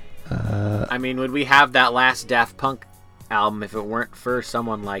 I mean, would we have that last Daft Punk album if it weren't for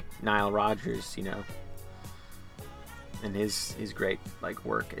someone like Nile Rodgers, you know, and his great, like,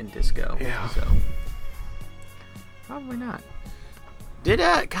 work in disco? Yeah. So probably not. Did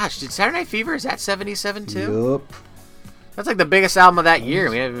Saturday Night Fever, is that 77 too? Yup. That's like the biggest album of that year.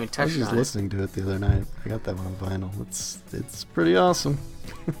 We haven't even I touched was just on listening to it the other night. I got that one on vinyl. It's pretty awesome.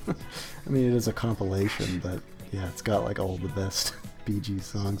 I mean, it is a compilation, but yeah, it's got like all the best Bee Gees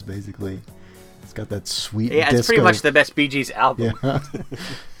songs basically. It's got that sweet disco. Yeah, it's pretty much the best Bee Gees album. Yeah.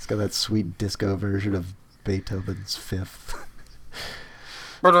 It's got that sweet disco version of Beethoven's Fifth.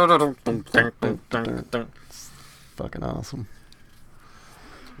 Fucking awesome.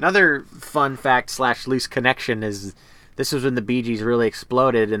 Another fun fact / loose connection is this was when the Bee Gees really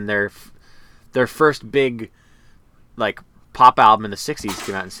exploded, and their first big, like, pop album in the 60s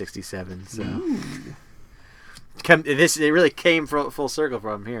came out in 67. So it really came full circle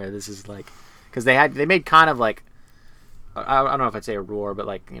from here. This is like, because they made kind of like, I don't know if I'd say a roar, but,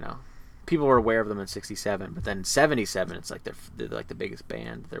 like, you know, people were aware of them in 67, but then 77, it's like they're like the biggest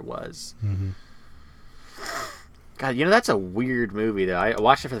band there was. Mm-hmm. God, you know, that's a weird movie, though. I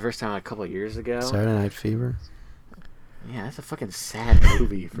watched it for the first time a couple of years ago. Saturday Night Fever? Yeah, that's a fucking sad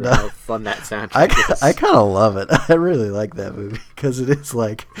movie for how fun that soundtrack is. I kind of love it. I really like that movie because it is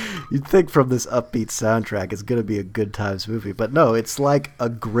like, you'd think from this upbeat soundtrack it's going to be a good times movie, but no, it's like a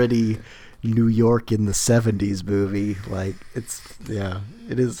gritty New York in the 70s movie. Like, it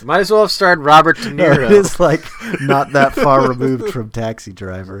is. Might as well have starred Robert De No, Niro. it is like not that far removed from Taxi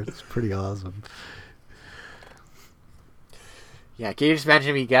Driver. It's pretty awesome. Yeah, can you just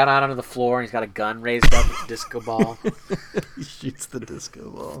imagine if he got out onto the floor and he's got a gun raised up with a disco ball? He shoots the disco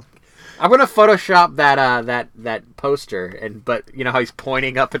ball. I'm gonna Photoshop that poster, but you know how he's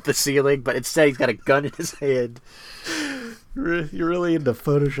pointing up at the ceiling, but instead he's got a gun in his hand. You're really into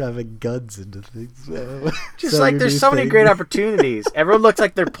photoshopping guns into things. Just like there's so many great opportunities. Everyone looks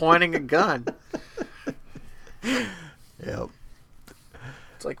like they're pointing a gun. Yep.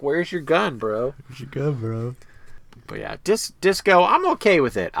 It's like, where's your gun, bro? Where's your gun, bro? But yeah, disco, I'm okay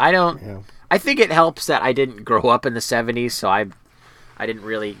with it. I think it helps that I didn't grow up in the 70s, so I didn't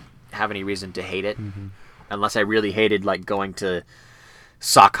really have any reason to hate it. Mm-hmm. Unless I really hated like going to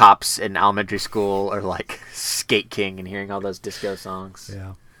sock hops in elementary school or like Skate King and hearing all those disco songs.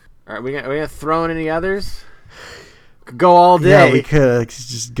 Yeah. All right, we gonna throw in any others? Could go all day. Yeah, we could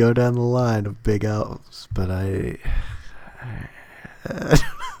just go down the line of big albums, but I don't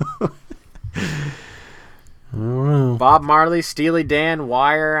know. Bob Marley, Steely Dan,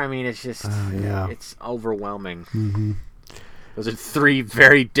 Wire. I mean, it's just it's overwhelming. Mm-hmm. Those are three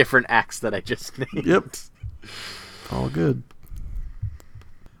very different acts that I just named. Yep. All good.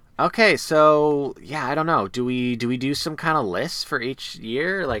 Okay, so yeah, I don't know. Do we do some kind of list for each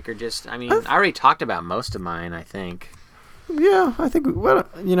year, like, or just? I mean, I already talked about most of mine. I think. Yeah, I think.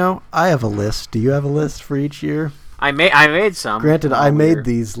 I have a list. Do you have a list for each year? I made some. Granted, I made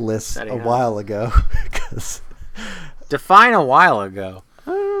these lists a while ago. Define a while ago.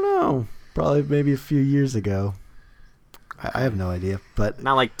 I don't know. Probably maybe a few years ago. I have no idea, but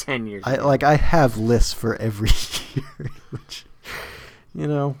not like 10 years. I have lists for every year, which,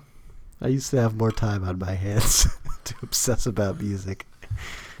 I used to have more time on my hands to obsess about music.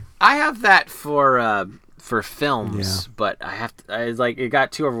 I have that for films, but it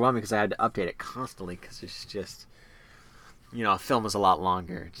got too overwhelming because I had to update it constantly because it's just, a film is a lot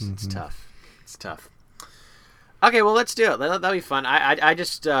longer. It's tough. It's tough. Okay, well, let's do it. That'll be fun. I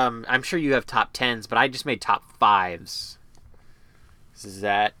just, I'm sure you have top 10s, but I just made top 5s. Is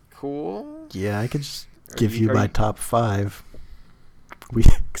that cool? Yeah, I could just give you my top 5.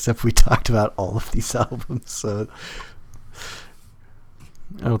 Except we talked about all of these albums, so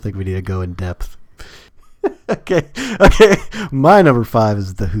I don't think we need to go in depth. Okay. My number 5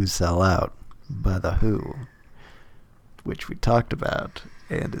 is The Who Sell Out by The Who, which we talked about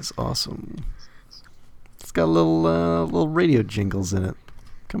and is awesome. It's got little radio jingles in it.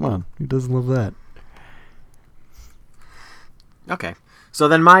 Come on, who doesn't love that? Okay. So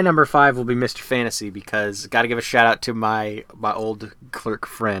then my number 5 will be Mr. Fantasy because got to give a shout out to my old clerk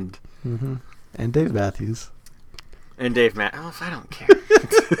friend. Mm-hmm. And Dave Matthews. And Dave Matthews. Oh, I don't care.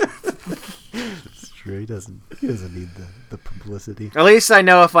 It's true. He doesn't need the publicity. At least I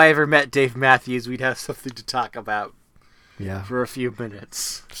know if I ever met Dave Matthews, we'd have something to talk about. Yeah. For a few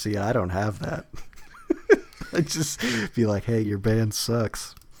minutes. See, I don't have that. I'd just be like, hey, your band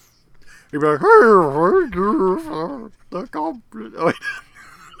sucks. You'd be like, hey,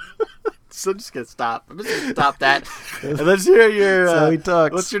 so I'm just gonna stop. I'm just gonna stop that. And let's hear your. That's how he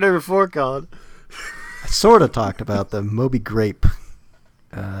talks. What's your number 4 called? I sort of talked about them. Moby Grape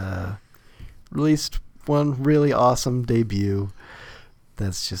released one really awesome debut.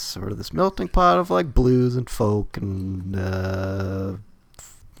 That's just sort of this melting pot of like blues and folk and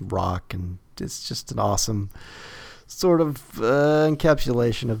rock, and it's just an awesome sort of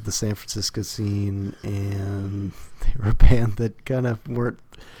encapsulation of the San Francisco scene. And they were a band that kind of weren't,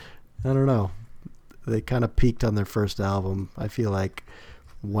 I don't know, they kind of peaked on their first album. I feel like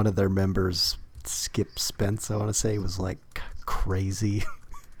one of their members, Skip Spence, I want to say, was like crazy.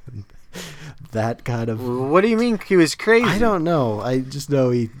 That kind of... What do you mean he was crazy? I don't know. I just know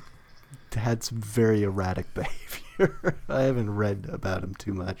he had some very erratic behavior. I haven't read about him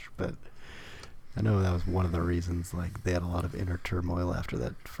too much, but I know that was one of the reasons. Like, they had a lot of inner turmoil after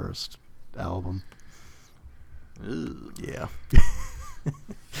that first album. Ooh. Yeah.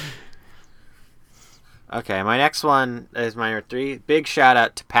 Okay, my next one is my number 3. Big shout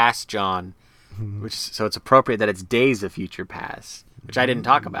out to Past John, so it's appropriate that it's Days of Future Past, which I didn't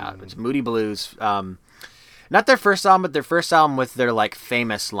talk about. It's Moody Blues. Not their first album, but their first album with their like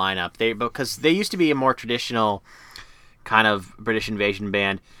famous lineup. Because they used to be a more traditional kind of British invasion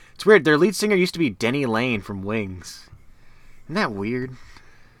band. It's weird. Their lead singer used to be Denny Lane from Wings. Isn't that weird?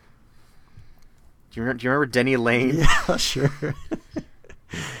 Do you remember Denny Lane? Yeah, sure.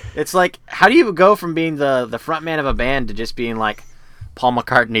 It's like, how do you go from being the front man of a band to just being like Paul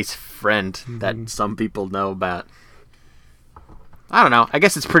McCartney's friend that some people know about? I don't know. I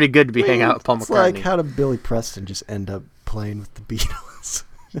guess it's pretty good to be hanging out with Paul It's McCartney. like, how did Billy Preston just end up playing with the Beatles?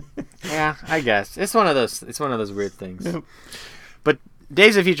 Yeah, I guess it's one of those. It's one of those weird things. Yep. But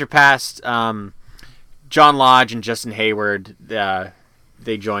Days of Future Past, John Lodge and Justin Hayward,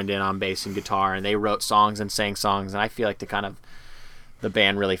 they joined in on bass and guitar, and they wrote songs and sang songs. And I feel like the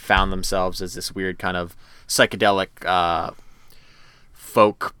band really found themselves as this weird kind of psychedelic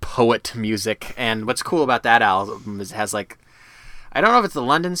folk poet music. And what's cool about that album is it has like, I don't know if it's the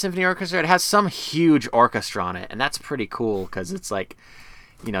London Symphony Orchestra. It has some huge orchestra on it, and that's pretty cool because it's like,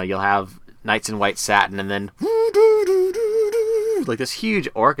 you'll have Nights in White Satin and then like this huge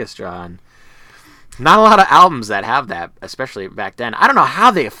orchestra. And not a lot of albums that have that, especially back then. I don't know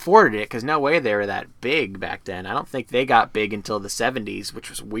how they afforded it because no way they were that big back then. I don't think they got big until the 70s, which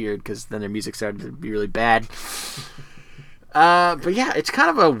was weird because then their music started to be really bad. But yeah, it's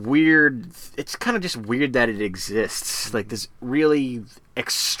kind of just weird that it exists. Like this really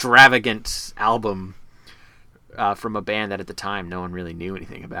extravagant album from a band that at the time no one really knew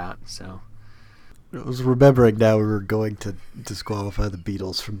anything about. So I was remembering now we were going to disqualify the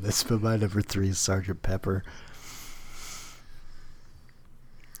Beatles from this, but my number 3 is Sgt. Pepper.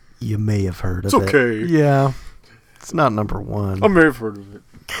 You may have heard of it. It's okay. Yeah. It's not number 1. I may have heard of it.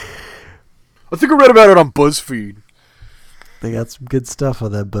 I think I read about it on BuzzFeed. They got some good stuff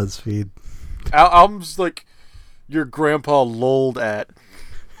on that BuzzFeed. Albums like your grandpa lolled at.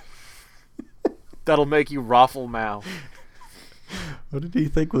 That'll make you raffle mouth. What did you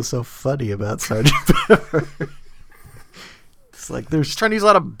think was so funny about Sgt. Pepper? It's like there's just trying to use a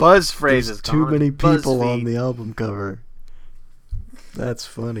lot of buzz phrases. too Colin. many people BuzzFeed. on the album cover. That's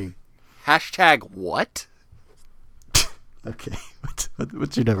funny. Hashtag what? Okay,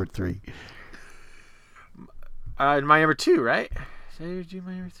 what's your number 3? My number 2, right? Did I do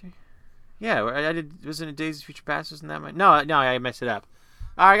my number 3? Yeah, I did. Wasn't it Days of Future Past? Wasn't that my? No, I messed it up.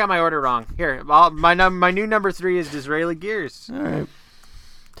 Oh, I got my order wrong. Here, my new number 3 is Disraeli Gears. All right.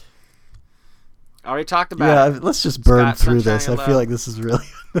 Already talked about Yeah, it. let's just burn Scott through Sunshine this. I Love. feel like this is really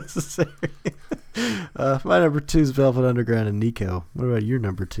unnecessary. My number 2 is Velvet Underground and Nico. What about your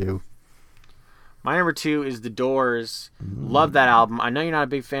number 2? My number 2 is The Doors. Love that album. I know you're not a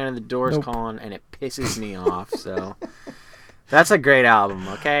big fan of The Doors, Nope. Colin, and it pisses me off. So that's a great album.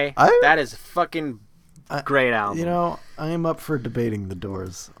 Okay, I- that is a fucking great album. You know, I am up for debating the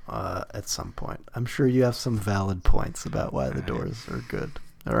Doors at some point. I'm sure you have some valid points about why the Doors are good.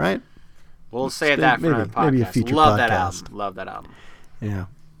 All right? we'll say that for another podcast. maybe a future Love that podcast. album. Love that album. Yeah.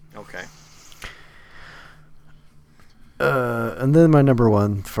 Okay. And then my number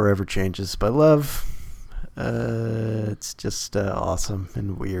 1, Forever Changes by Love. It's just awesome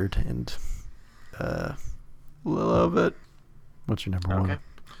and weird and love it. What's your number 1? Okay.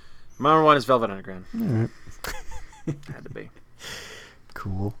 My number 1 is Velvet Underground. All right. Had to be.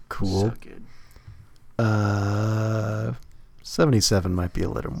 Cool. So good. 77 might be a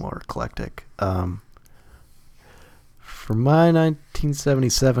little more eclectic. For my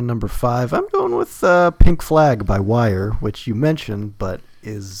 1977 number 5, I'm going with Pink Flag by Wire, which you mentioned, but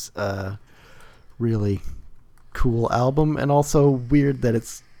is a really cool album, and also weird that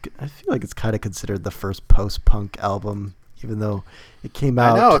I feel like it's kind of considered the first post-punk album, even though it came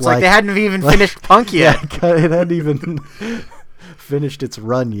out. I know, it's like they hadn't even finished punk yet. Yeah, it hadn't even finished its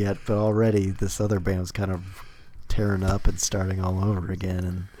run yet, but already this other band's kind of tearing up and starting all over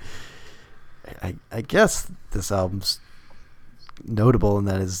again. And I guess this album's notable in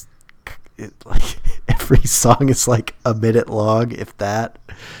that like every song is like a minute long, if that.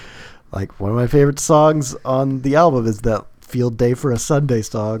 Like one of my favorite songs on the album is that Field Day for a Sunday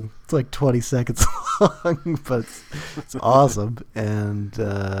song. It's like 20 seconds long, but it's awesome. And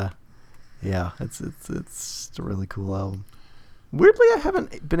yeah, it's just a really cool album. Weirdly, I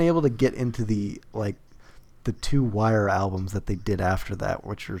haven't been able to get into the 2 Wire albums that they did after that,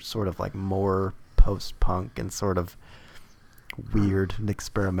 which are sort of like more post-punk and sort of weird and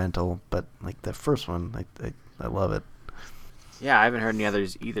experimental. But like the first one, I love it. Yeah, I haven't heard any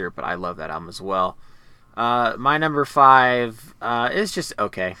others either, but I love that album as well. My number 5 is just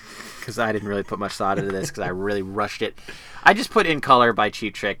okay, because I didn't really put much thought into this because I really rushed it. I just put In Color by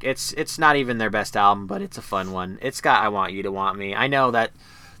Cheap Trick. It's not even their best album, but it's a fun one. It's got I Want You to Want Me. I know that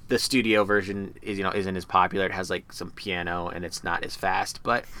the studio version isn't as popular. It has like some piano and it's not as fast,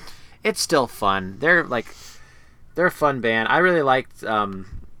 but it's still fun. They're a fun band. I really liked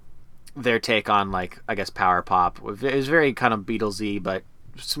their take on I guess power pop. It was very kind of Beatlesy, but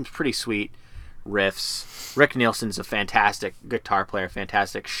some pretty sweet riffs. Rick Nielsen's a fantastic guitar player,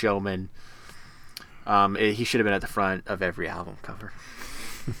 fantastic showman. He should have been at the front of every album cover.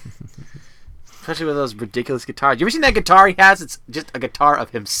 Especially with those ridiculous guitars. You ever seen that guitar he has? It's just a guitar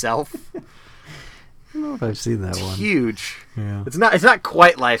of himself. I don't know if I've seen that one. Huge. Yeah. It's not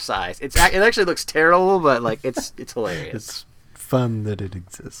quite life size. It actually looks terrible, but like it's hilarious. It's fun that it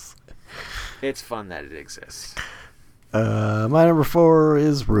exists. It's fun that it exists. My number 4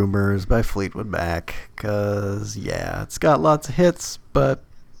 is Rumors by Fleetwood Mac. Because, yeah, it's got lots of hits, but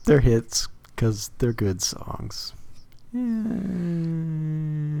they're hits because they're good songs. My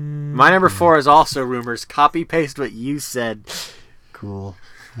number 4 is also Rumors. Copy paste what you said. Cool.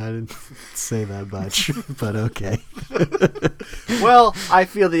 I didn't say that much, but okay. Well, I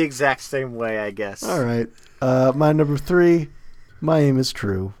feel the exact same way, I guess. All right. My number 3, My Aim is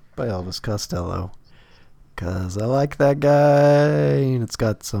True by Elvis Costello. Because I like that guy, and it's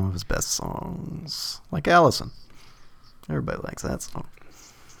got some of his best songs. Like Allison. Everybody likes that song.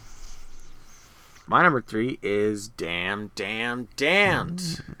 My number 3 is Damned.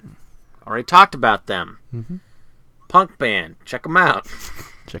 Already talked about them. Mm-hmm. Punk band. Check them out.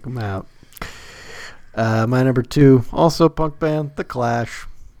 Check them out. My number 2, also punk band, The Clash.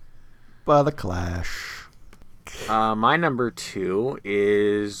 By The Clash. My number 2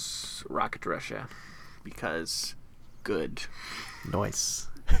 is Rocket Russia. Because good. Nice.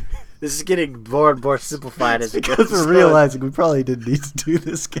 This is getting more and more simplified as it goes. Because we're realizing we probably didn't need to do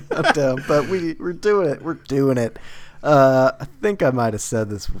this countdown, but we're doing it. We're doing it. I think I might have said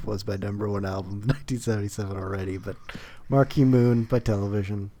this was my number 1 album, 1977 already, but Marquee Moon by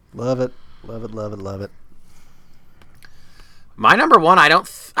Television. Love it. Love it, love it, love it. My number 1, I don't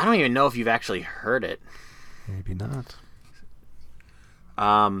even know if you've actually heard it. Maybe not.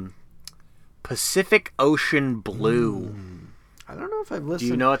 Pacific Ocean Blue. I don't know if I've listened. Do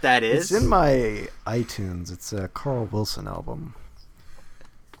you know what that is? It's in my iTunes. It's a Carl Wilson album.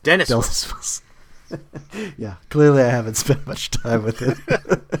 Dennis. Wilson. Yeah, clearly I haven't spent much time with it.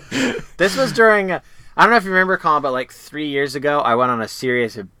 This was during, I don't know if you remember, Colin, but like 3 years ago, I went on a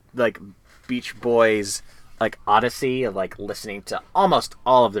series of like Beach Boys like odyssey of like listening to almost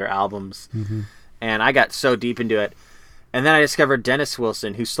all of their albums, and I got so deep into it. And then I discovered Dennis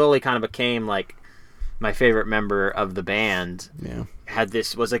Wilson, who slowly kind of became like my favorite member of the band. Yeah.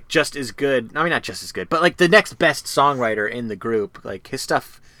 Was like just as good. I mean, not just as good, but like the next best songwriter in the group. Like his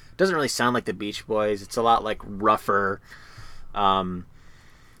stuff doesn't really sound like the Beach Boys. It's a lot like rougher. I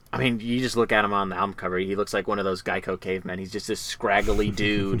mean, you just look at him on the album cover. He looks like one of those Geico cavemen. He's just this scraggly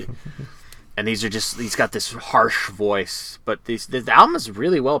dude. And he's got this harsh voice. But the album is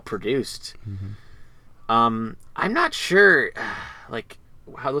really well produced. I'm not sure, like,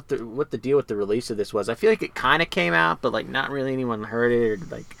 what the deal with the release of this was. I feel like it kind of came out, but like not really anyone heard it or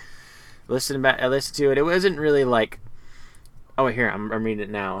like listened to it. It wasn't really like. Oh, here I'm reading it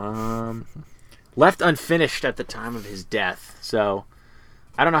now. Left unfinished at the time of his death. So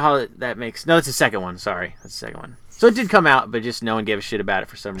I don't know how that makes. No, that's the second one. Sorry, that's the second one. So it did come out, but just no one gave a shit about it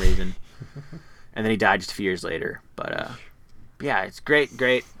for some reason. And then he died just a few years later. But yeah, it's great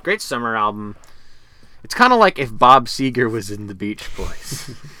summer album. It's kind of like if Bob Seger was in the Beach Boys.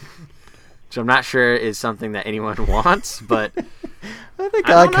 Which I'm not sure is something that anyone wants, but I think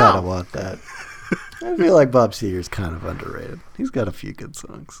I kind of want that. I feel like Bob Seger's kind of underrated. He's got a few good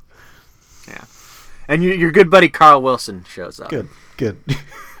songs. Yeah. And your good buddy Carl Wilson shows up. Good.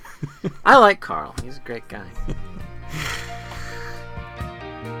 I like Carl. He's a great guy.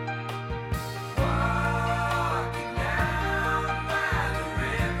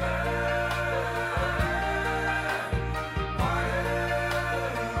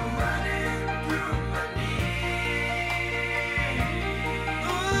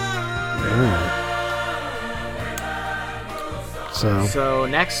 So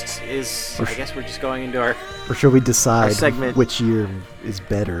next is, I guess we're just going into our... Or should we decide segment. Which year is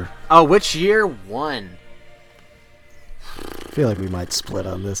better? Oh, which year won? I feel like we might split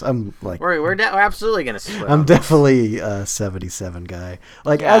on this. I'm like... We're absolutely going to split I'm definitely a 77 guy.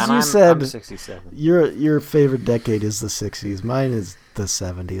 Like, yeah, as you said, I'm 67. Your favorite decade is the 60s. Mine is the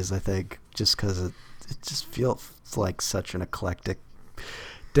 70s, I think, just because it just feels like such an eclectic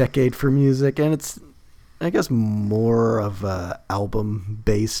decade for music, and it's, I guess, more of a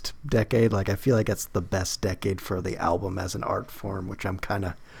album-based decade. Like, I feel like it's the best decade for the album as an art form, which I'm kind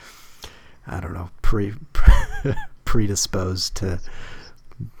of, I don't know, predisposed to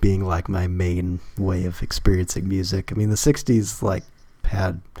being like my main way of experiencing music. I mean, the 60s, like,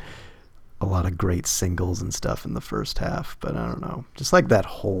 had a lot of great singles and stuff in the first half, but I don't know, just like that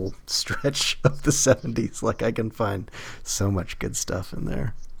whole stretch of the 70s, like I can find so much good stuff in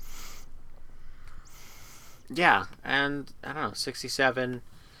there. Yeah, and I don't know, 67.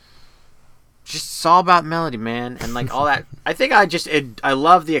 just it's all about melody, man, and like all that. I think I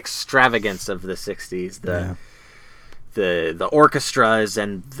love the extravagance of the '60s, the orchestras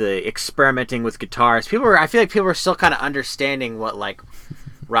and the experimenting with guitars. I feel like people are still kind of understanding what like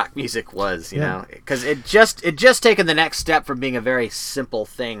rock music was, you know, because it just taken the next step from being a very simple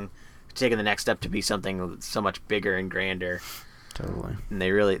thing, taking the next step to be something so much bigger and grander. Totally. And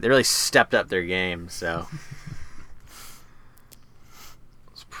they really stepped up their game. So I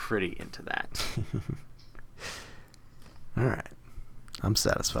was pretty into that. All right, I'm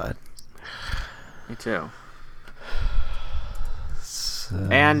satisfied. Me too.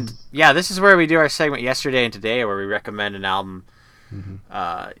 And yeah, this is where we do our segment yesterday and today, where we recommend an album,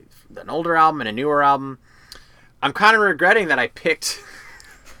 an older album and a newer album. I'm kind of regretting that I picked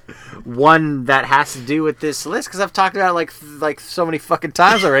one that has to do with this list because I've talked about it like so many fucking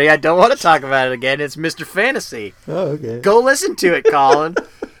times already. I don't want to talk about it again. It's Mr. Fantasy. Oh, okay. Go listen to it, Colin.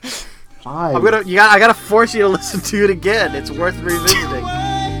 Fine. I gotta force you to listen to it again. It's worth revisiting.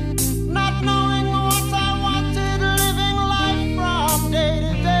 Not knowing what I wanted, living life from day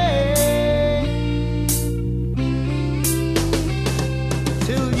to day.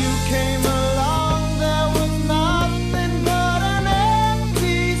 Till you came along, there was nothing but an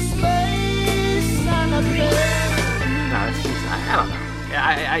empty space and a place. No, it's just, I don't know.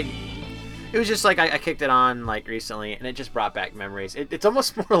 Yeah, it was just like I kicked it on like recently, and it just brought back memories. It's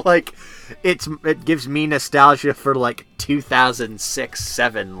almost more like it gives me nostalgia for like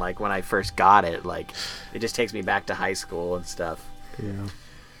 2006-07, like when I first got it. Like it just takes me back to high school and stuff. Yeah.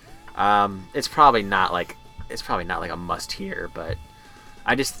 It's probably not like a must hear, but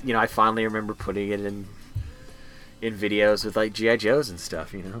I just I fondly remember putting it in videos with like G.I. Joes and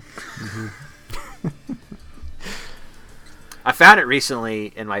stuff. Mm-hmm. I found it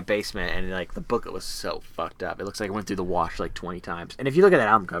recently in my basement, and like the booklet was so fucked up. It looks like it went through the wash like 20 times. And if you look at that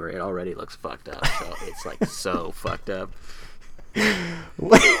album cover, it already looks fucked up. So it's like so fucked up.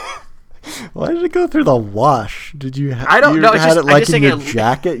 Why did it go through the wash? Did you? I don't know. You had it like in your it...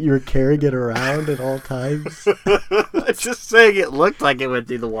 jacket. You were carrying it around at all times. I'm just saying it looked like it went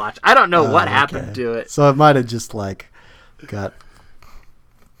through the wash. I don't know what happened to it. So it might have just like got,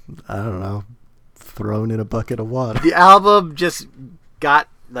 I don't know, thrown in a bucket of water. The album just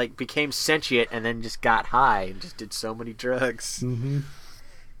became sentient and then just got high and just did so many drugs. Mm-hmm.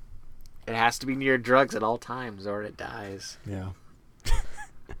 It has to be near drugs at all times or it dies. Yeah.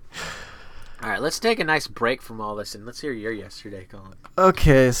 All right, let's take a nice break from all this and let's hear your yesterday, Colin.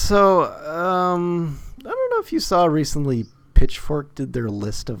 Okay, so I don't know if you saw recently Pitchfork did their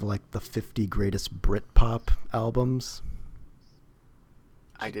list of like the 50 greatest Britpop albums.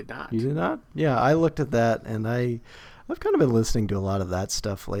 I did not. You did not? Yeah, I looked at that, and I've kind of been listening to a lot of that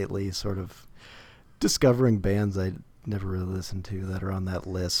stuff lately, sort of discovering bands I never really listened to that are on that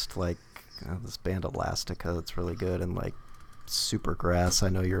list, like this band Elastica that's really good, and like Supergrass, I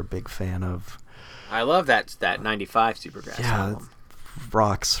know you're a big fan of. I love that 95 Supergrass album.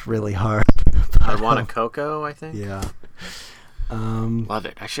 Rocks really hard. I Want a Cocoa, I think. Yeah. Love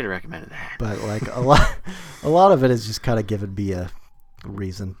it. I should have recommended that. But like a lot of it has just kind of given me a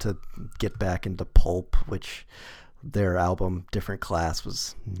reason to get back into Pulp, which their album Different Class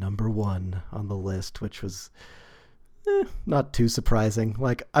was number 1 on the list, which was not too surprising.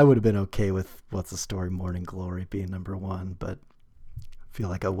 Like I would have been okay with What's the Story, Morning Glory being number 1, but I feel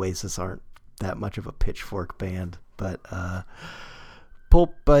like Oasis aren't that much of a Pitchfork band. But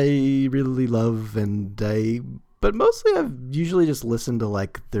Pulp I really love, but mostly I've usually just listened to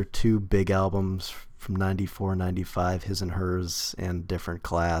like their 2 big albums from 94, 95, His and Hers and Different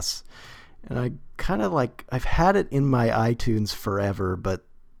Class. And I kind of like, I've had it in my iTunes forever, but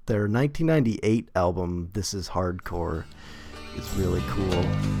their 1998 album, This Is Hardcore, is really cool.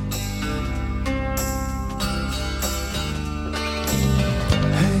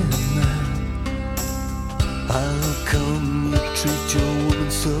 Hey man, how come you treat your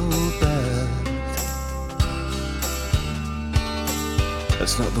woman so bad?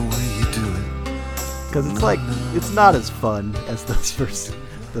 That's not the way you do it. Because it's like, it's not as fun as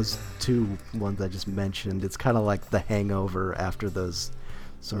those 2 ones I just mentioned. It's kind of like the hangover after those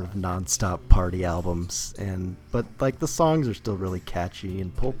sort of non-stop party albums. But like the songs are still really catchy,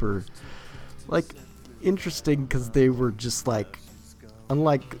 and Pulp are like interesting because they were just like,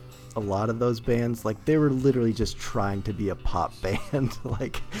 unlike a lot of those bands, like they were literally just trying to be a pop band.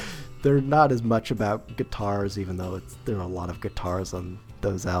 Like they're not as much about guitars, even though there are a lot of guitars on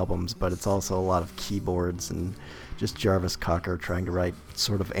those albums, but it's also a lot of keyboards and just Jarvis Cocker trying to write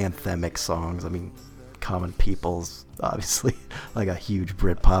sort of anthemic songs. I mean, Common People's obviously like a huge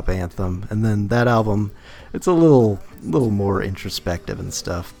Britpop anthem, and then that album, it's a little more introspective and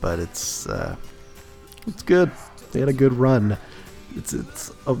stuff, but it's good. They had a good run.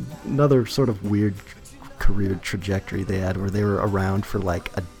 It's another sort of weird career trajectory they had, where they were around for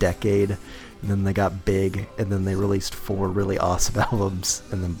like a decade, and then they got big, and then they released 4 really awesome albums,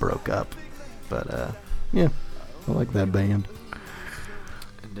 and then broke up. But yeah, I like that band.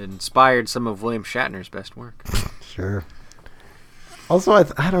 And inspired some of William Shatner's best work. Sure. Also,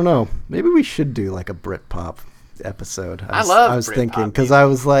 I don't know. Maybe we should do like a Britpop episode. I was Britpop thinking, because music. I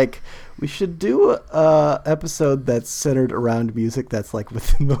was like, we should do a episode that's centered around music that's like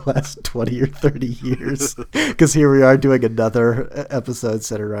within the last 20 or 30 years. Because here we are doing another episode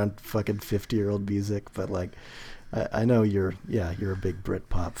centered around fucking 50-year-old music. But like, I know you're a big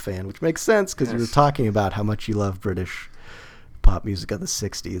Britpop fan, which makes sense because you were talking about how much you love British pop music of the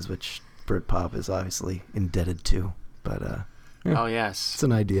 60s, which Britpop is obviously indebted to. But yeah, Oh, yes. it's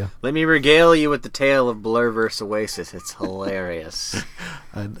an idea. Let me regale you with the tale of Blur vs. Oasis. It's hilarious.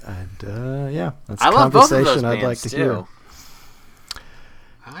 Yeah, that's I a love both of conversation those I'd like bands, to too. hear.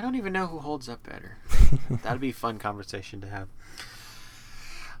 I don't even know who holds up better. That'd be a fun conversation to have.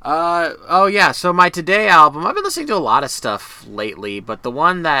 Oh, yeah, so my Today album, I've been listening to a lot of stuff lately, but the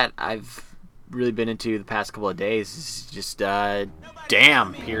one that I've really been into the past couple of days is just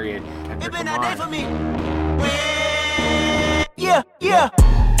Damn, period. Kendrick Lamar. Yeah, yeah.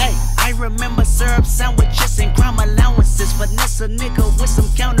 Hey, I remember syrup sandwiches and crime allowances. Finesse a nigga with some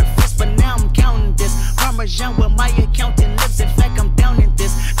counterfeits, but now I'm counting this. Parmesan with my accountant lives. In fact, I'm down in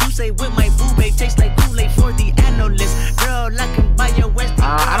this. You say with my boo babe tastes like Kool-Aid for the analyst. Girl, I can buy your West.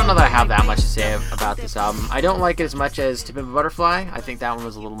 I don't know that I have that much to say about this album. I don't like it as much as To Pimp a Butterfly. I think that one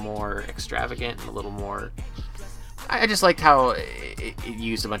was a little more extravagant and a little more... I just liked how it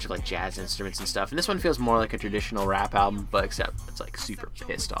used a bunch of like jazz instruments and stuff. And this one feels more like a traditional rap album, but except it's like super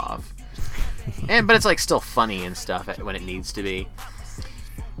pissed off. But it's like still funny and stuff when it needs to be.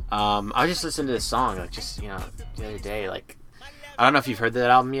 I just listened to this song like just the other day. Like I don't know if you've heard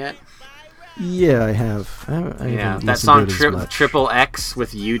that album yet. Yeah, I have. I haven't that listened song to it as much. Triple X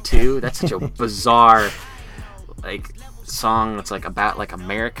with U2. That's such a bizarre like song. That's like about like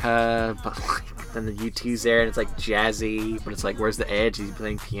America, but like then the U2's there and it's like jazzy, but it's like where's the edge? He's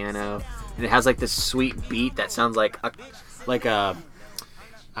playing piano, and it has like this sweet beat that sounds like a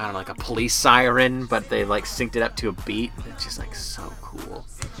I don't know, like a police siren, but they like synced it up to a beat. It's just like so cool.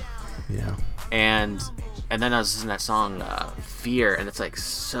 Yeah. And then I was listening to that song Fear, and it's like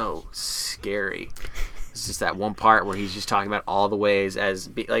so scary. It's just that one part where he's just talking about all the ways as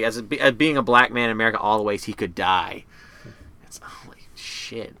being a black man in America, all the ways he could die. It's holy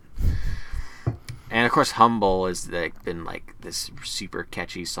shit. And of course, Humble has like been like this super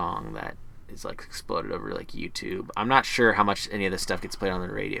catchy song that is like exploded over like YouTube. I'm not sure how much any of this stuff gets played on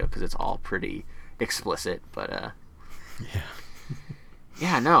the radio because it's all pretty explicit, but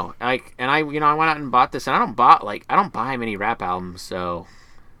yeah, no. Like, and I went out and bought this, and I don't buy many rap albums, so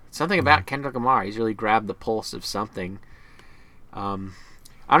something about Kendrick Lamar. He's really grabbed the pulse of something. I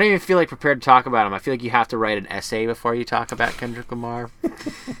don't even feel like prepared to talk about him. I feel like you have to write an essay before you talk about Kendrick Lamar.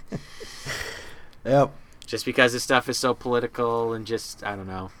 Yep. Just because his stuff is so political and just, I don't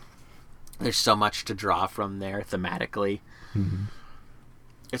know. There's so much to draw from there thematically. Mm-hmm.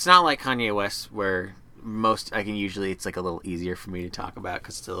 It's not like Kanye West where it's like a little easier for me to talk about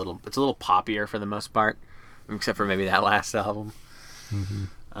because it's a little poppier for the most part, except for maybe that last album.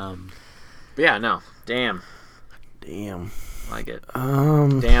 Mm-hmm. But yeah, no. Damn. Damn. I like it.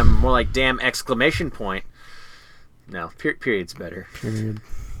 Damn, more like damn exclamation point. No, period's better. Period.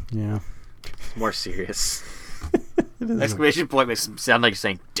 Yeah. It's more serious. It is Exclamation point makes it sound like you're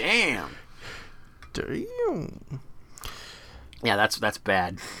saying damn. Damn. Yeah, that's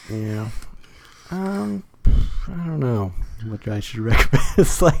bad. Yeah. I don't know what I should recommend.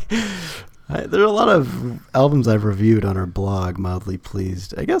 It's like there are a lot of albums I've reviewed on our blog, Mildly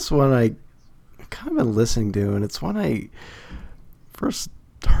Pleased. I guess one I kind of been listening to, and it's one I first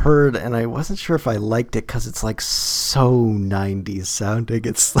heard, and I wasn't sure if I liked it because it's like so 90s sounding.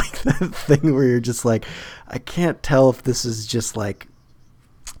 It's like that thing where you're just like, I can't tell if this is just like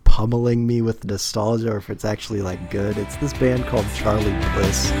pummeling me with nostalgia or if it's actually like good. It's this band called Charlie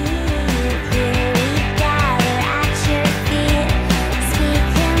Bliss.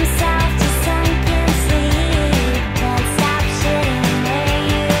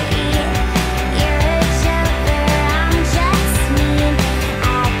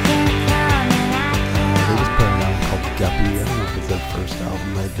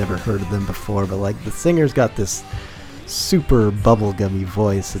 Never heard of them before, but like the singer's got this super bubblegummy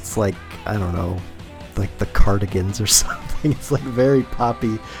voice. It's like, I don't know, like the Cardigans or something. It's like very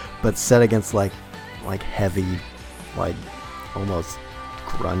poppy, but set against like heavy, like almost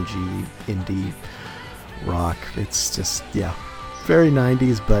grungy indie rock. It's just, yeah, very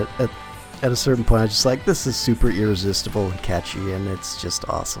 90s, but at a certain point I was just like, this is super irresistible and catchy, and it's just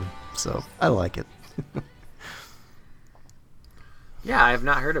awesome. So I like it. Yeah, I have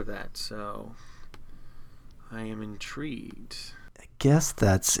not heard of that, so I am intrigued. I guess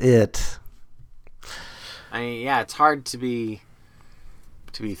that's it. It's hard to be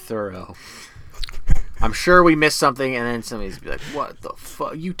thorough. I'm sure we missed something, and then somebody's be like, "What the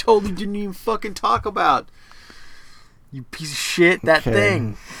fuck? You totally didn't even fucking talk about, you piece of shit, that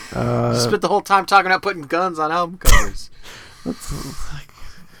thing." You spent the whole time talking about putting guns on album covers.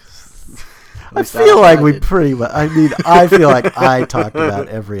 I feel like we pretty much. I mean, I feel like I talked about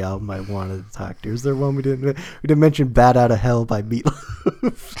every album I wanted to talk to. Is there one we didn't? We didn't mention "Bat Out of Hell" by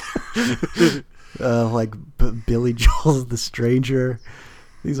Meatloaf. Like Billy Joel's "The Stranger."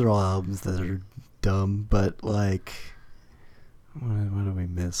 These are all albums that are dumb, but like, what do we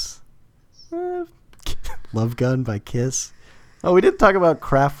miss? "Love Gun" by Kiss. Oh, we didn't talk about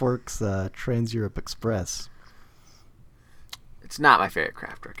Kraftwerk's "Trans-Europe Express." It's not my favorite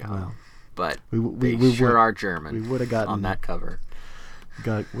Kraftwerk album. Well, but we they sure are German. We would have gotten on that cover.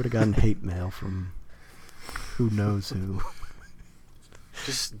 Would have gotten hate mail from who knows who.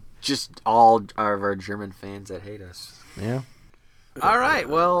 Just all of our German fans that hate us. Yeah. All right.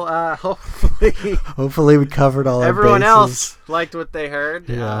 Well, hopefully we covered all everyone our bases. else liked what they heard.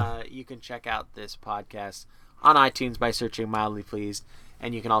 Yeah. You can check out this podcast on iTunes by searching Mildly Pleased,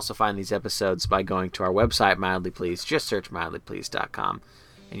 and you can also find these episodes by going to our website, Mildly Pleased. Just search mildlypleased.com.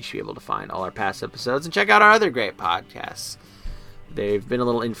 And you should be able to find all our past episodes and check out our other great podcasts. They've been a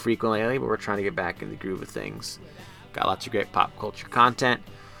little infrequent lately, but we're trying to get back in the groove of things. Got lots of great pop culture content.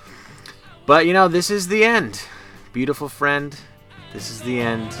 But, this is the end. Beautiful friend, this is the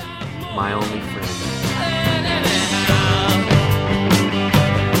end. My only friend.